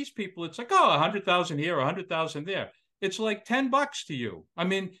 if you're these people, it's like, oh, 100,000 here, 100,000 there. It's like $10 to you. I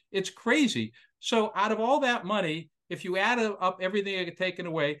mean, it's crazy. So out of all that money, if you add up everything that got taken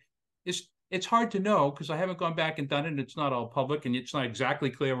away, it's hard to know because I haven't gone back and done it, and it's not all public, and it's not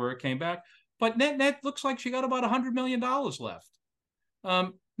exactly clear where it came back. But net looks like she got about $100 million left.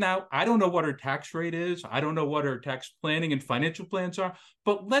 Now, I don't know what her tax rate is. I don't know what her tax planning and financial plans are.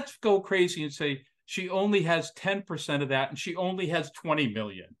 But let's go crazy and say she only has 10% of that, and she only has 20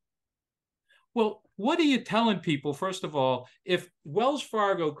 million. Well, what are you telling people, first of all, if Wells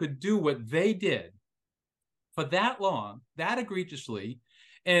Fargo could do what they did for that long, that egregiously,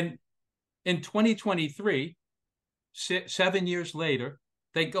 and in 2023, 7 years later,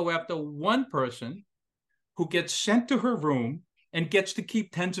 they go after one person who gets sent to her room and gets to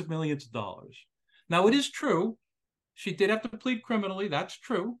keep tens of millions of dollars. Now, it is true. She did have to plead criminally. That's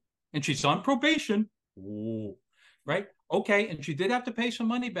true. And she's on probation. Ooh, right? Okay. And she did have to pay some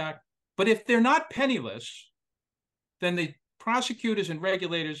money back. But if they're not penniless, then the prosecutors and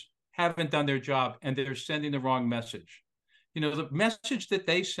regulators haven't done their job and they're sending the wrong message. You know, the message that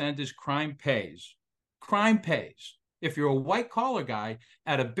they send is crime pays. Crime pays. If you're a white collar guy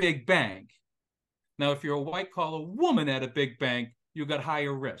at a big bank, now, if you're a white collar woman at a big bank, you got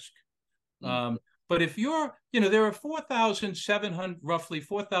higher risk. But if you're, you know, there are roughly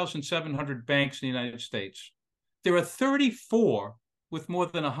 4,700 banks in the United States. There are 34 with more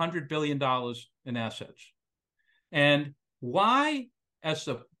than $100 billion in assets. And why, as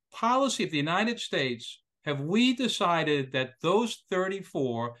the policy of the United States, have we decided that those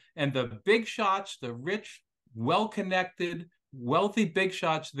 34 and the big shots, the rich, well-connected, wealthy big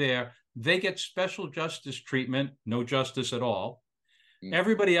shots there, they get special justice treatment, no justice at all.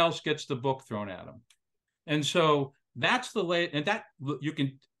 Everybody else gets the book thrown at them. And so that's the way, and that you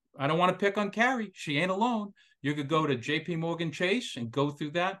can, I don't want to pick on Carrie. She ain't alone. You could go to JP Morgan Chase and go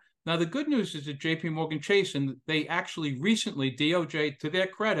through that. Now, the good news is that JP Morgan Chase, and they actually recently, DOJ, to their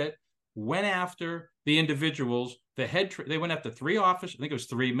credit, went after the individuals, they went after 3 officers. I think it was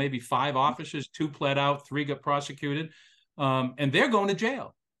 3, maybe 5 officers, 2 pled out, 3 got prosecuted. And they're going to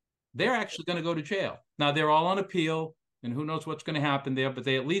jail. They're actually going to go to jail. Now, they're all on appeal, and who knows what's going to happen there, but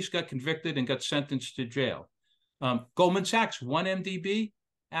they at least got convicted and got sentenced to jail. Goldman Sachs, 1 MDB,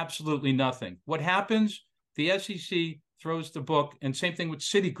 absolutely nothing. What happens? The SEC throws the book, and same thing with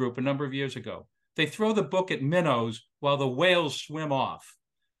Citigroup a number of years ago. They throw the book at minnows while the whales swim off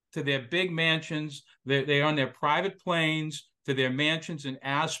to their big mansions. They're on their private planes to their mansions in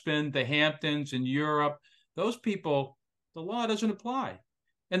Aspen, the Hamptons, in Europe. Those people, the law doesn't apply.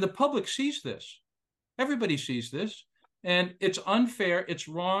 And the public sees this. Everybody sees this. And it's unfair. It's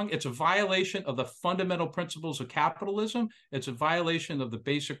wrong. It's a violation of the fundamental principles of capitalism. It's a violation of the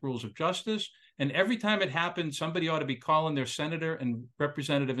basic rules of justice. And every time it happens, somebody ought to be calling their senator and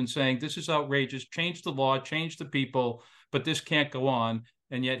representative and saying, this is outrageous. Change the law, change the people, but this can't go on.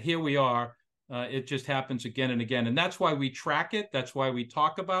 And yet here we are. It just happens again and again. And that's why we track it. That's why we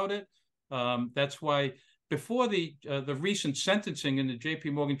talk about it. That's why before the recent sentencing in the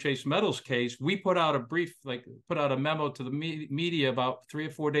JP Morgan Chase Metals case, we put out a memo to the media about 3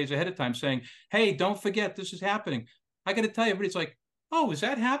 or 4 days ahead of time saying, hey, don't forget this is happening. I got to tell you, everybody's like, oh, is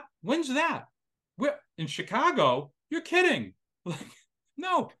that happening? When's that? We're in Chicago? You're kidding. Like,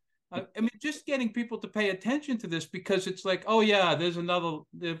 no. I mean, just getting people to pay attention to this because it's like, oh, yeah,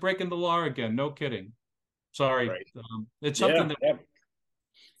 they're breaking the law again. No kidding. Sorry. Right. It's something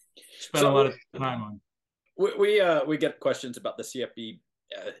spent a lot of time on. We get questions about the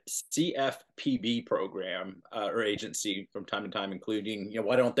CFPB program or agency from time to time, including,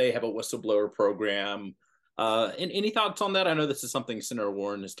 why don't they have a whistleblower program? Any thoughts on that? I know this is something Senator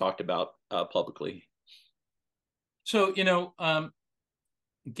Warren has talked about publicly. So,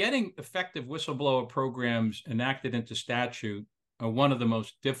 getting effective whistleblower programs enacted into statute are one of the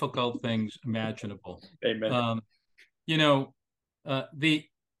most difficult things imaginable. Amen. The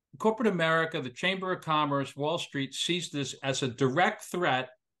corporate America, the Chamber of Commerce, Wall Street sees this as a direct threat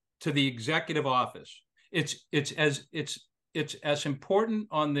to the executive office. It's as important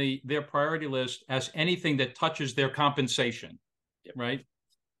on their priority list as anything that touches their compensation, yep. Right?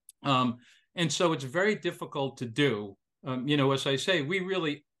 And so it's very difficult to do. As I say, we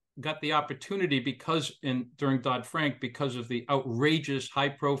really got the opportunity during Dodd-Frank because of the outrageous,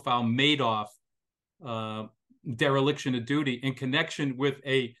 high-profile Madoff dereliction of duty in connection with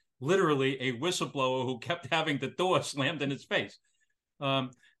literally a whistleblower who kept having the door slammed in his face.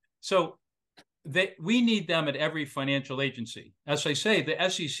 So we need them at every financial agency. As I say, the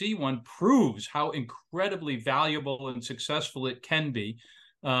SEC one proves how incredibly valuable and successful it can be.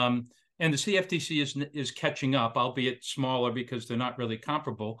 And the CFTC is catching up, albeit smaller because they're not really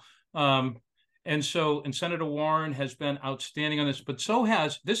comparable. And Senator Warren has been outstanding on this, but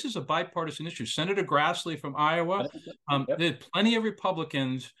this is a bipartisan issue. Senator Grassley from Iowa, yep. There are plenty of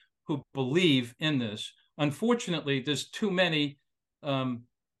Republicans who believe in this. Unfortunately, there's too many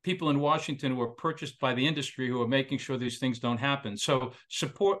people in Washington who are purchased by the industry who are making sure these things don't happen. So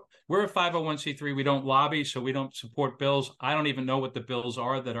we're a 501c3. We don't lobby, so we don't support bills. I don't even know what the bills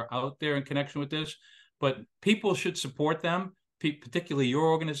are that are out there in connection with this, but people should support them, particularly your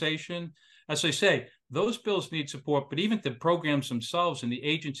organization. As I say, those bills need support, but even the programs themselves and the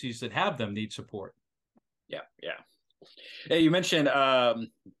agencies that have them need support. Yeah. Hey, you mentioned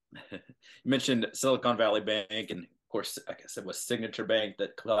Silicon Valley Bank, and of course, like I said, was Signature Bank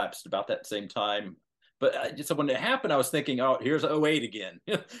that collapsed about that same time. But so when it happened, I was thinking, oh, here's 08 again.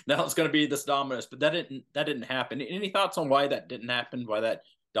 Now it's going to be this dominoes, but that didn't happen. Any thoughts on why that didn't happen? Why that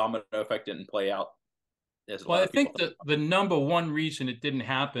domino effect didn't play out? Well, I think the number one reason it didn't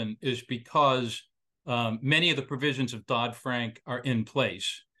happen is because many of the provisions of Dodd-Frank are in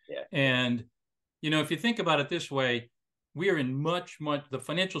place. Yeah. And, if you think about it this way, we are in the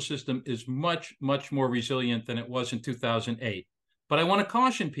financial system is much, much more resilient than it was in 2008. But I want to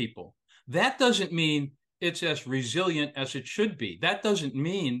caution people, that doesn't mean it's as resilient as it should be. That doesn't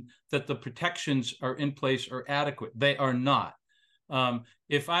mean that the protections are in place or adequate. They are not.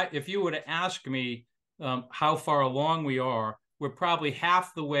 If you were to ask me how far along we are, we're probably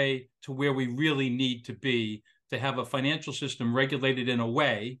half the way to where we really need to be to have a financial system regulated in a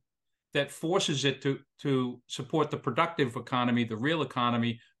way that forces it to support the productive economy, the real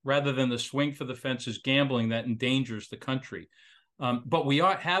economy, rather than the swing for the fences gambling that endangers the country. But we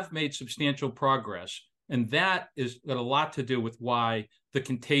have made substantial progress, and that has got a lot to do with why the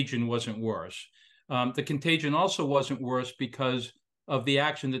contagion wasn't worse. The contagion also wasn't worse because of the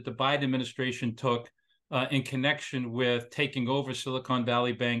action that the Biden administration took in connection with taking over Silicon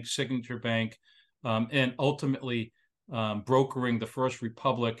Valley Bank, Signature Bank, and ultimately brokering the First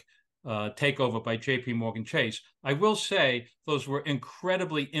Republic takeover by JP Morgan Chase. I will say those were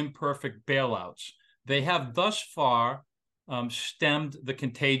incredibly imperfect bailouts. They have thus far stemmed the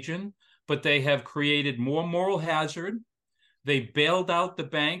contagion, but they have created more moral hazard. They bailed out the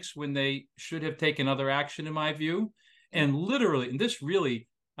banks when they should have taken other action, in my view. And literally, and this really,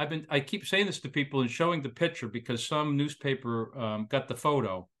 I keep saying this to people and showing the picture because some newspaper got the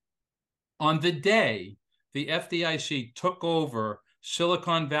photo. On the day the FDIC took over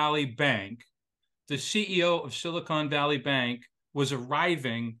Silicon Valley Bank, the CEO of Silicon Valley Bank was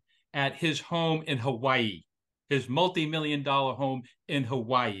arriving at his home in Hawaii, his multi-million-dollar home in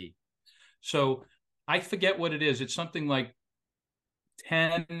Hawaii. So I forget what it is. It's something like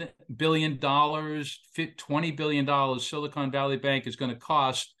 $10 billion, $20 billion Silicon Valley Bank is going to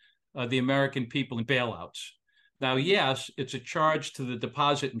cost the American people in bailouts. Now, yes, it's a charge to the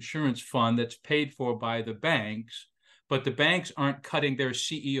deposit insurance fund that's paid for by the banks, but the banks aren't cutting their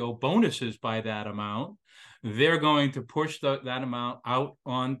CEO bonuses by that amount. They're going to push that amount out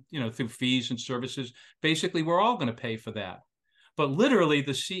on, through fees and services. Basically, we're all going to pay for that. But literally,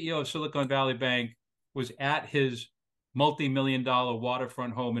 the CEO of Silicon Valley Bank was at his multi-million-dollar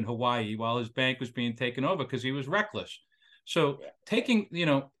waterfront home in Hawaii while his bank was being taken over because he was reckless. So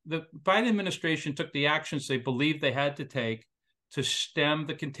the Biden administration took the actions they believed they had to take to stem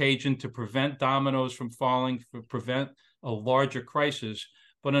the contagion, to prevent dominoes from falling, to prevent a larger crisis.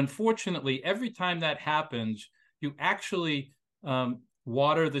 But unfortunately, every time that happens, you actually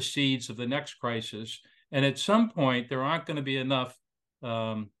water the seeds of the next crisis. And at some point, there aren't going to be enough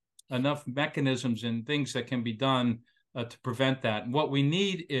mechanisms and things that can be done to prevent that. And what we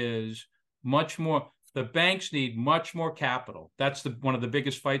need is much more. The banks need much more capital. That's one of the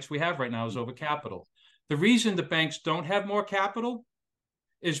biggest fights we have right now is over capital. The reason the banks don't have more capital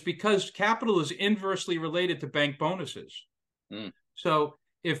is because capital is inversely related to bank bonuses. So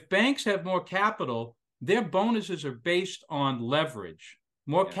if banks have more capital, their bonuses are based on leverage.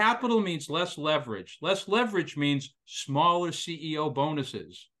 More capital means less leverage. Less leverage means smaller CEO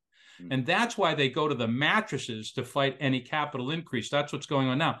bonuses. And that's why they go to the mattresses to fight any capital increase. That's what's going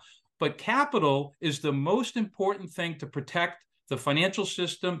on now. But capital is the most important thing to protect the financial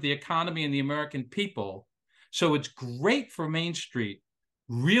system, the economy, and the American people. So it's great for Main Street,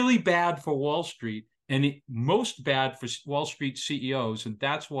 really bad for Wall Street, and most bad for Wall Street CEOs. And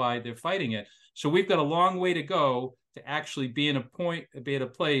that's why they're fighting it. So we've got a long way to go to actually be at a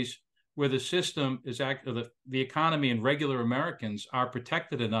place where the system is the economy and regular Americans are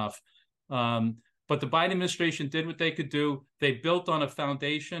protected enough. But the Biden administration did what they could do. They built on a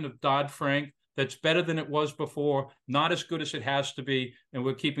foundation of Dodd-Frank that's better than it was before, not as good as it has to be, and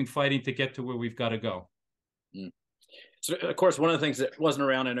we're keeping fighting to get to where we've got to go. So, of course, one of the things that wasn't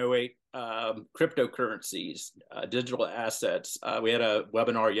around in 2008, cryptocurrencies, digital assets. We had a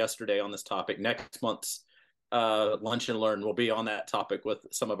webinar yesterday on this topic. Next month's Lunch and Learn will be on that topic with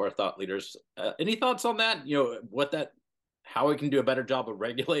some of our thought leaders. Any thoughts on that? How we can do a better job of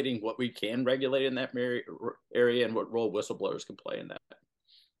regulating what we can regulate in that area and what role whistleblowers can play in that.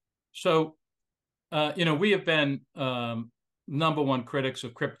 So, we have been number one critics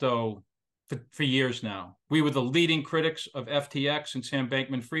of crypto for years now. We were the leading critics of FTX and Sam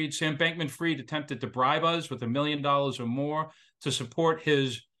Bankman-Fried. Sam Bankman-Fried attempted to bribe us with $1 million or more to support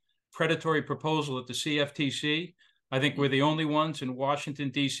his predatory proposal at the CFTC. I think we're the only ones in Washington,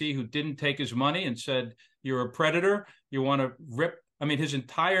 D.C. who didn't take his money and said, you're a predator. You want to rip. I mean, his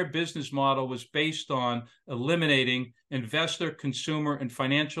entire business model was based on eliminating investor, consumer, and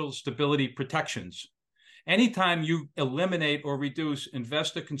financial stability protections. Anytime you eliminate or reduce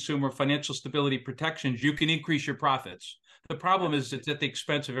investor, consumer, financial stability protections, you can increase your profits. The problem is it's at the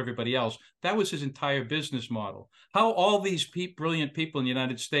expense of everybody else. That was his entire business model. How all these brilliant people in the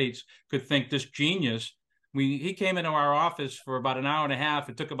United States could think this genius. He came into our office for about an hour and a half.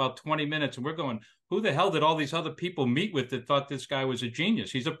 It took about 20 minutes, and we're going, who the hell did all these other people meet with that thought this guy was a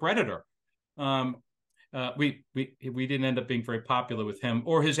genius? He's a predator. We didn't end up being very popular with him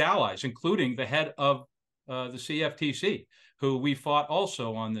or his allies, including the head of the CFTC, who we fought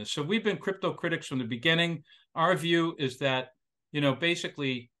also on this. So we've been crypto critics from the beginning. Our view is that,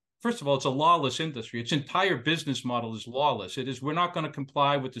 basically, first of all, it's a lawless industry. Its entire business model is lawless. We're not going to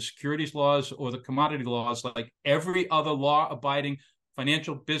comply with the securities laws or the commodity laws like every other law-abiding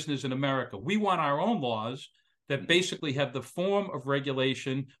financial business in America. We want our own laws that basically have the form of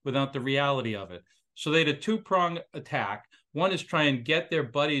regulation without the reality of it. So they had a two-pronged attack. One is try and get their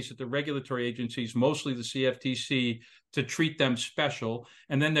buddies at the regulatory agencies, mostly the CFTC, to treat them special.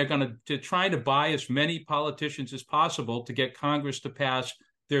 And then they're going to try to buy as many politicians as possible to get Congress to pass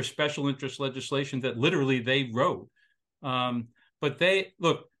their special interest legislation that literally they wrote. But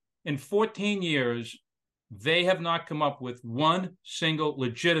in 14 years, they have not come up with one single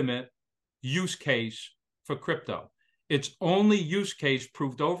legitimate use case for crypto. Its only use case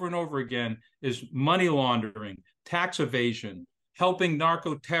proved over and over again is money laundering, tax evasion, helping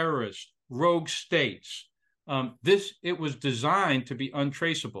narco-terrorists, rogue states. It was designed to be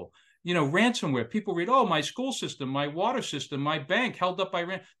untraceable. Ransomware, people read, my school system, my water system, my bank held up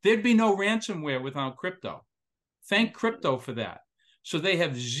by there'd be no ransomware without crypto. Thank crypto for that. So they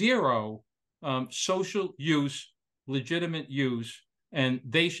have zero social use, legitimate use, and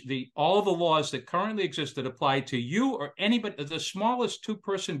all the laws that currently exist that apply to you or anybody, the smallest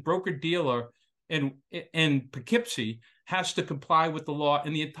two-person broker-dealer in Poughkeepsie has to comply with the law.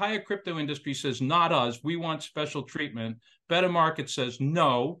 And the entire crypto industry says, not us, we want special treatment. Better Market says,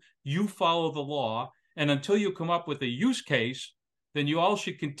 no, you follow the law. And until you come up with a use case, then you all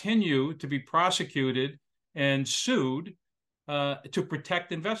should continue to be prosecuted and sued to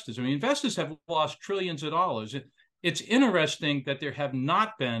protect investors. I mean, investors have lost trillions of dollars. It's interesting that there have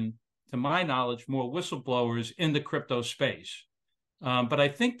not been, to my knowledge, more whistleblowers in the crypto space. But I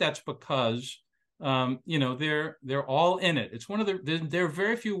think that's because, they're all in it. It's there are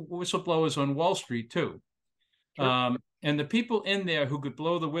very few whistleblowers on Wall Street too. Sure. And the people in there who could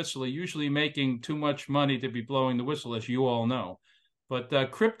blow the whistle are usually making too much money to be blowing the whistle, as you all know.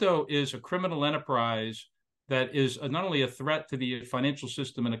 But crypto is a criminal enterprise that is not only a threat to the financial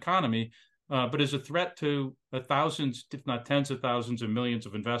system and economy, but is a threat to thousands, if not tens of thousands, and millions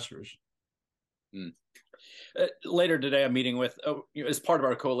of investors. Later today, I'm meeting with, as part of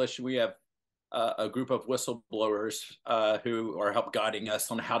our coalition, we have a group of whistleblowers who are help guiding us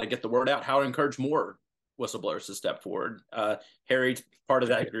on how to get the word out, how to encourage more whistleblowers to step forward. Harry's part of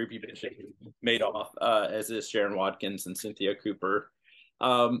that group. You mentioned Madoff, as is Sharon Watkins and Cynthia Cooper.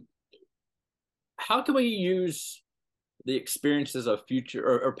 How can we use the experiences of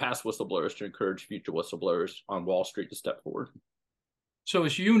future or past whistleblowers to encourage future whistleblowers on Wall Street to step forward? So,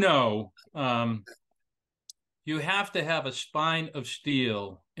 as you know, you have to have a spine of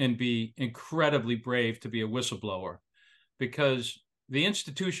steel and be incredibly brave to be a whistleblower, because the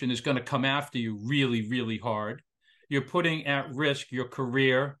institution is going to come after you really, really hard. You're putting at risk your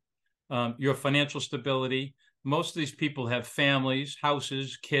career, your financial stability. Most of these people have families,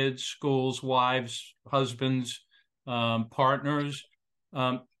 houses, kids, schools, wives, husbands, partners.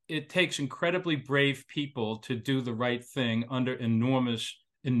 It takes incredibly brave people to do the right thing under enormous,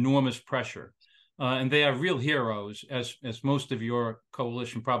 enormous pressure. And they are real heroes, as most of your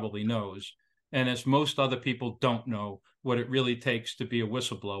coalition probably knows, and as most other people don't know what it really takes to be a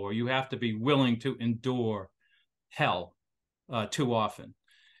whistleblower. You have to be willing to endure hell too often.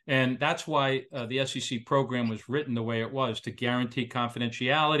 And that's why the SEC program was written the way it was, to guarantee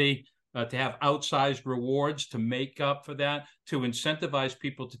confidentiality, to have outsized rewards to make up for that, to incentivize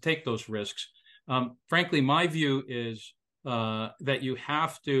people to take those risks. Frankly, my view is that you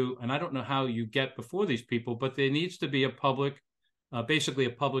have to, and I don't know how you get before these people, but there needs to be a public, basically a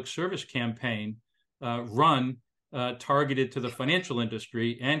public service campaign run targeted to the financial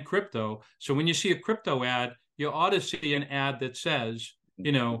industry and crypto. So when you see a crypto ad, you ought to see an ad that says,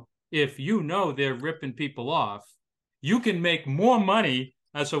 if you know they're ripping people off, you can make more money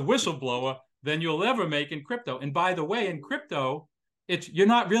as a whistleblower than you'll ever make in crypto. And by the way, in crypto, you're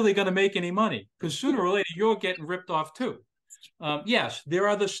not really going to make any money, because sooner or later you're getting ripped off too. Yes, there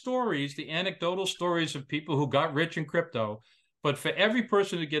are the stories, the anecdotal stories of people who got rich in crypto. But for every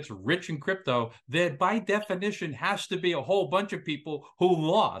person who gets rich in crypto, there by definition has to be a whole bunch of people who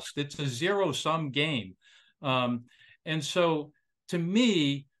lost. It's a zero-sum game. And so to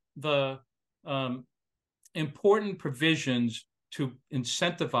me, the important provisions to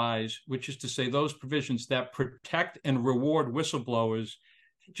incentivize, which is to say those provisions that protect and reward whistleblowers,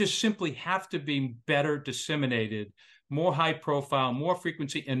 just simply have to be better disseminated, more high profile, more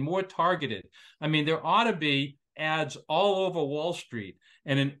frequency, and more targeted. I mean, there ought to be ads all over Wall Street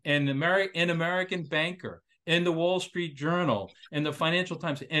and in American Banker, in the Wall Street Journal, in the Financial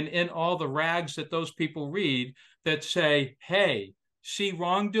Times, and in all the rags that those people read that say, hey, see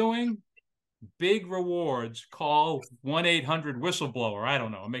wrongdoing? Big rewards, call 1-800-whistleblower. I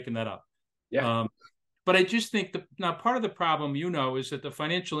don't know, I'm making that up. Yeah. But I just think now part of the problem, is that the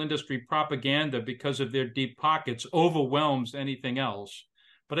financial industry propaganda, because of their deep pockets, overwhelms anything else.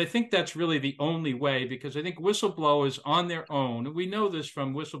 But I think that's really the only way, because I think whistleblowers on their own, and we know this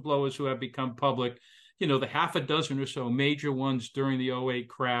from whistleblowers who have become public, the half a dozen or so major ones during the 2008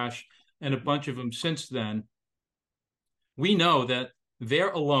 crash and a bunch of them since then, we know that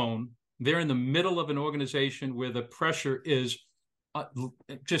they're alone. They're in the middle of an organization where the pressure is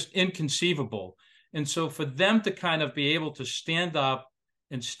just inconceivable. And so for them to kind of be able to stand up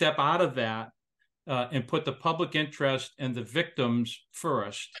and step out of that and put the public interest and the victims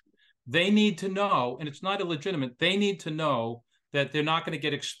first, they need to know, and it's not illegitimate, they need to know that they're not going to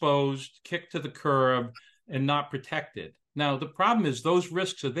get exposed, kicked to the curb, and not protected. Now, the problem is those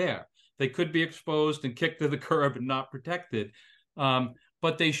risks are there. They could be exposed and kicked to the curb and not protected.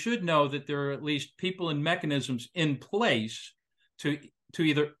 But they should know that there are at least people and mechanisms in place to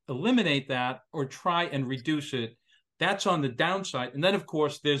either eliminate that or try and reduce it. That's on the downside. And then, of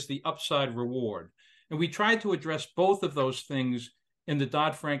course, there's the upside reward. And we tried to address both of those things in the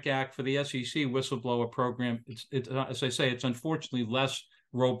Dodd-Frank Act for the SEC whistleblower program. As I say, it's unfortunately less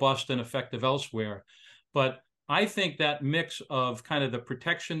robust and effective elsewhere. But I think that mix of kind of the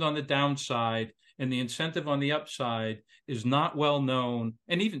protection on the downside and the incentive on the upside is not well known.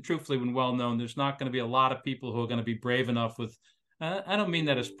 And even truthfully, when well known, there's not going to be a lot of people who are going to be brave enough with, I don't mean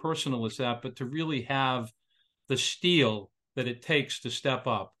that as personal as that, but to really have the steel that it takes to step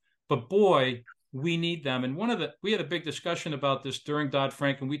up. But boy, we need them. And we had a big discussion about this during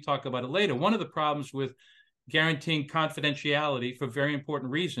Dodd-Frank, and we talk about it later. One of the problems with guaranteeing confidentiality for very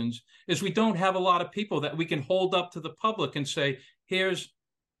important reasons is we don't have a lot of people that we can hold up to the public and say, here's,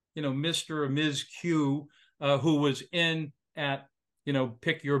 Mr. or Ms. Q, who was in at,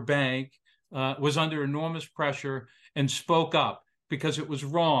 Pick Your Bank, was under enormous pressure and spoke up because it was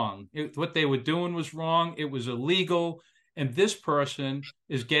wrong. What they were doing was wrong. It was illegal. And this person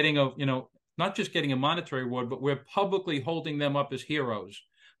is getting not just getting a monetary reward, but we're publicly holding them up as heroes.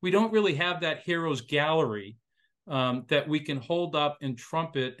 We don't really have that heroes gallery that we can hold up and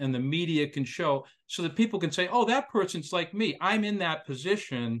trumpet and the media can show so that people can say, oh, that person's like me. I'm in that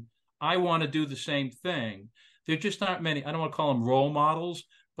position. I want to do the same thing. There just aren't many, I don't want to call them role models,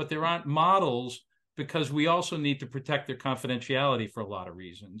 but there aren't models because we also need to protect their confidentiality for a lot of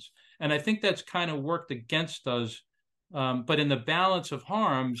reasons. And I think that's kind of worked against us. But in the balance of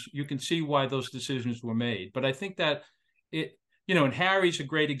harms, you can see why those decisions were made. But I think that it, and Harry's a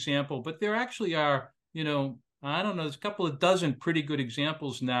great example, but there actually are, I don't know, there's a couple of dozen pretty good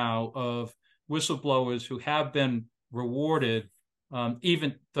examples now of whistleblowers who have been rewarded,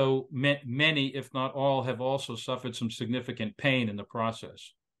 even though many, if not all, have also suffered some significant pain in the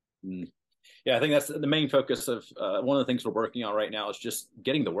process. Yeah, I think that's the main focus of one of the things we're working on right now is just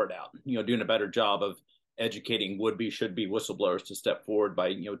getting the word out, doing a better job of educating would-be, should-be whistleblowers to step forward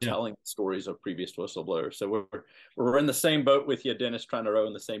by, telling stories of previous whistleblowers. So we're in the same boat with you, Dennis, trying to row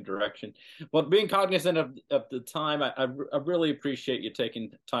in the same direction. Well, being cognizant of the time, I really appreciate you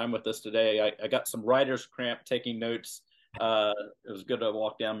taking time with us today. I got some writer's cramp taking notes. It was good to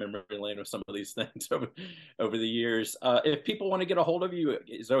walk down memory lane with some of these things over the years. If people want to get a hold of you,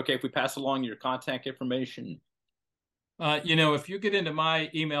 is it okay if we pass along your contact information? If you get into my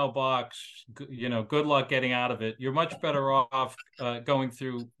email box, good luck getting out of it. You're much better off going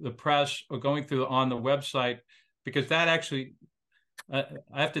through the press or going through on the website, because that actually, I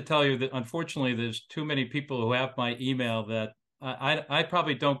have to tell you that unfortunately there's too many people who have my email that I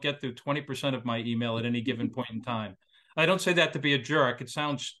probably don't get through 20% of my email at any given point in time. I don't say that to be a jerk. It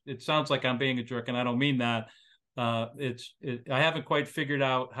sounds like I'm being a jerk, and I don't mean that. I haven't quite figured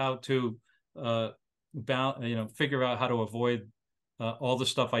out how to figure out how to avoid all the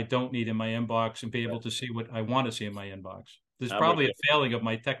stuff I don't need in my inbox and be able to see what I want to see in my inbox. There's probably a failing of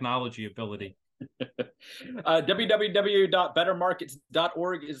my technology ability.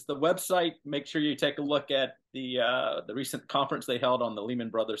 www.bettermarkets.org is the website. Make sure you take a look at the recent conference they held on the Lehman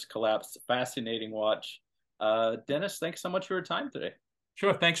Brothers collapse. Fascinating watch. Dennis, thanks so much for your time today.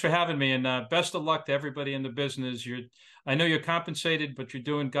 Sure. Thanks for having me, and best of luck to everybody in the business. I know you're compensated, but you're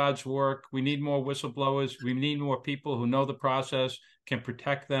doing God's work. We need more whistleblowers. We need more people who know the process, can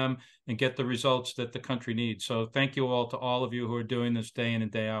protect them, and get the results that the country needs. So thank you all to all of you who are doing this day in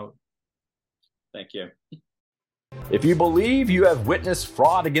and day out. Thank you. If you believe you have witnessed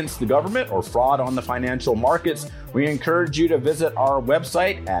fraud against the government or fraud on the financial markets, we encourage you to visit our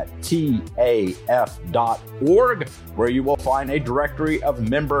website at taf.org, where you will find a directory of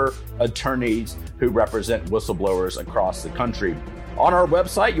member attorneys who represent whistleblowers across the country. On our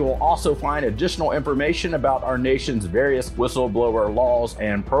website, you will also find additional information about our nation's various whistleblower laws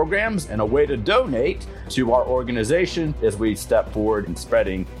and programs, and a way to donate to our organization as we step forward in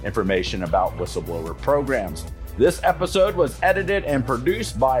spreading information about whistleblower programs. This episode was edited and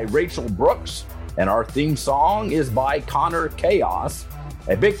produced by Rachel Brooks, and our theme song is by Connor Chaos.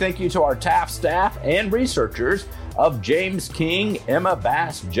 A big thank you to our TAF staff and researchers of James King, Emma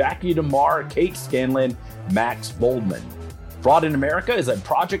Bass, Jackie DeMar, Kate Scanlon, Max Boldman. Fraud in America is a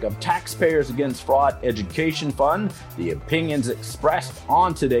project of Taxpayers Against Fraud Education Fund. The opinions expressed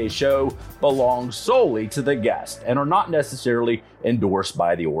on today's show belong solely to the guest and are not necessarily endorsed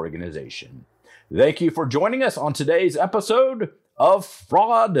by the organization. Thank you for joining us on today's episode of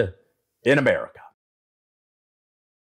Fraud in America.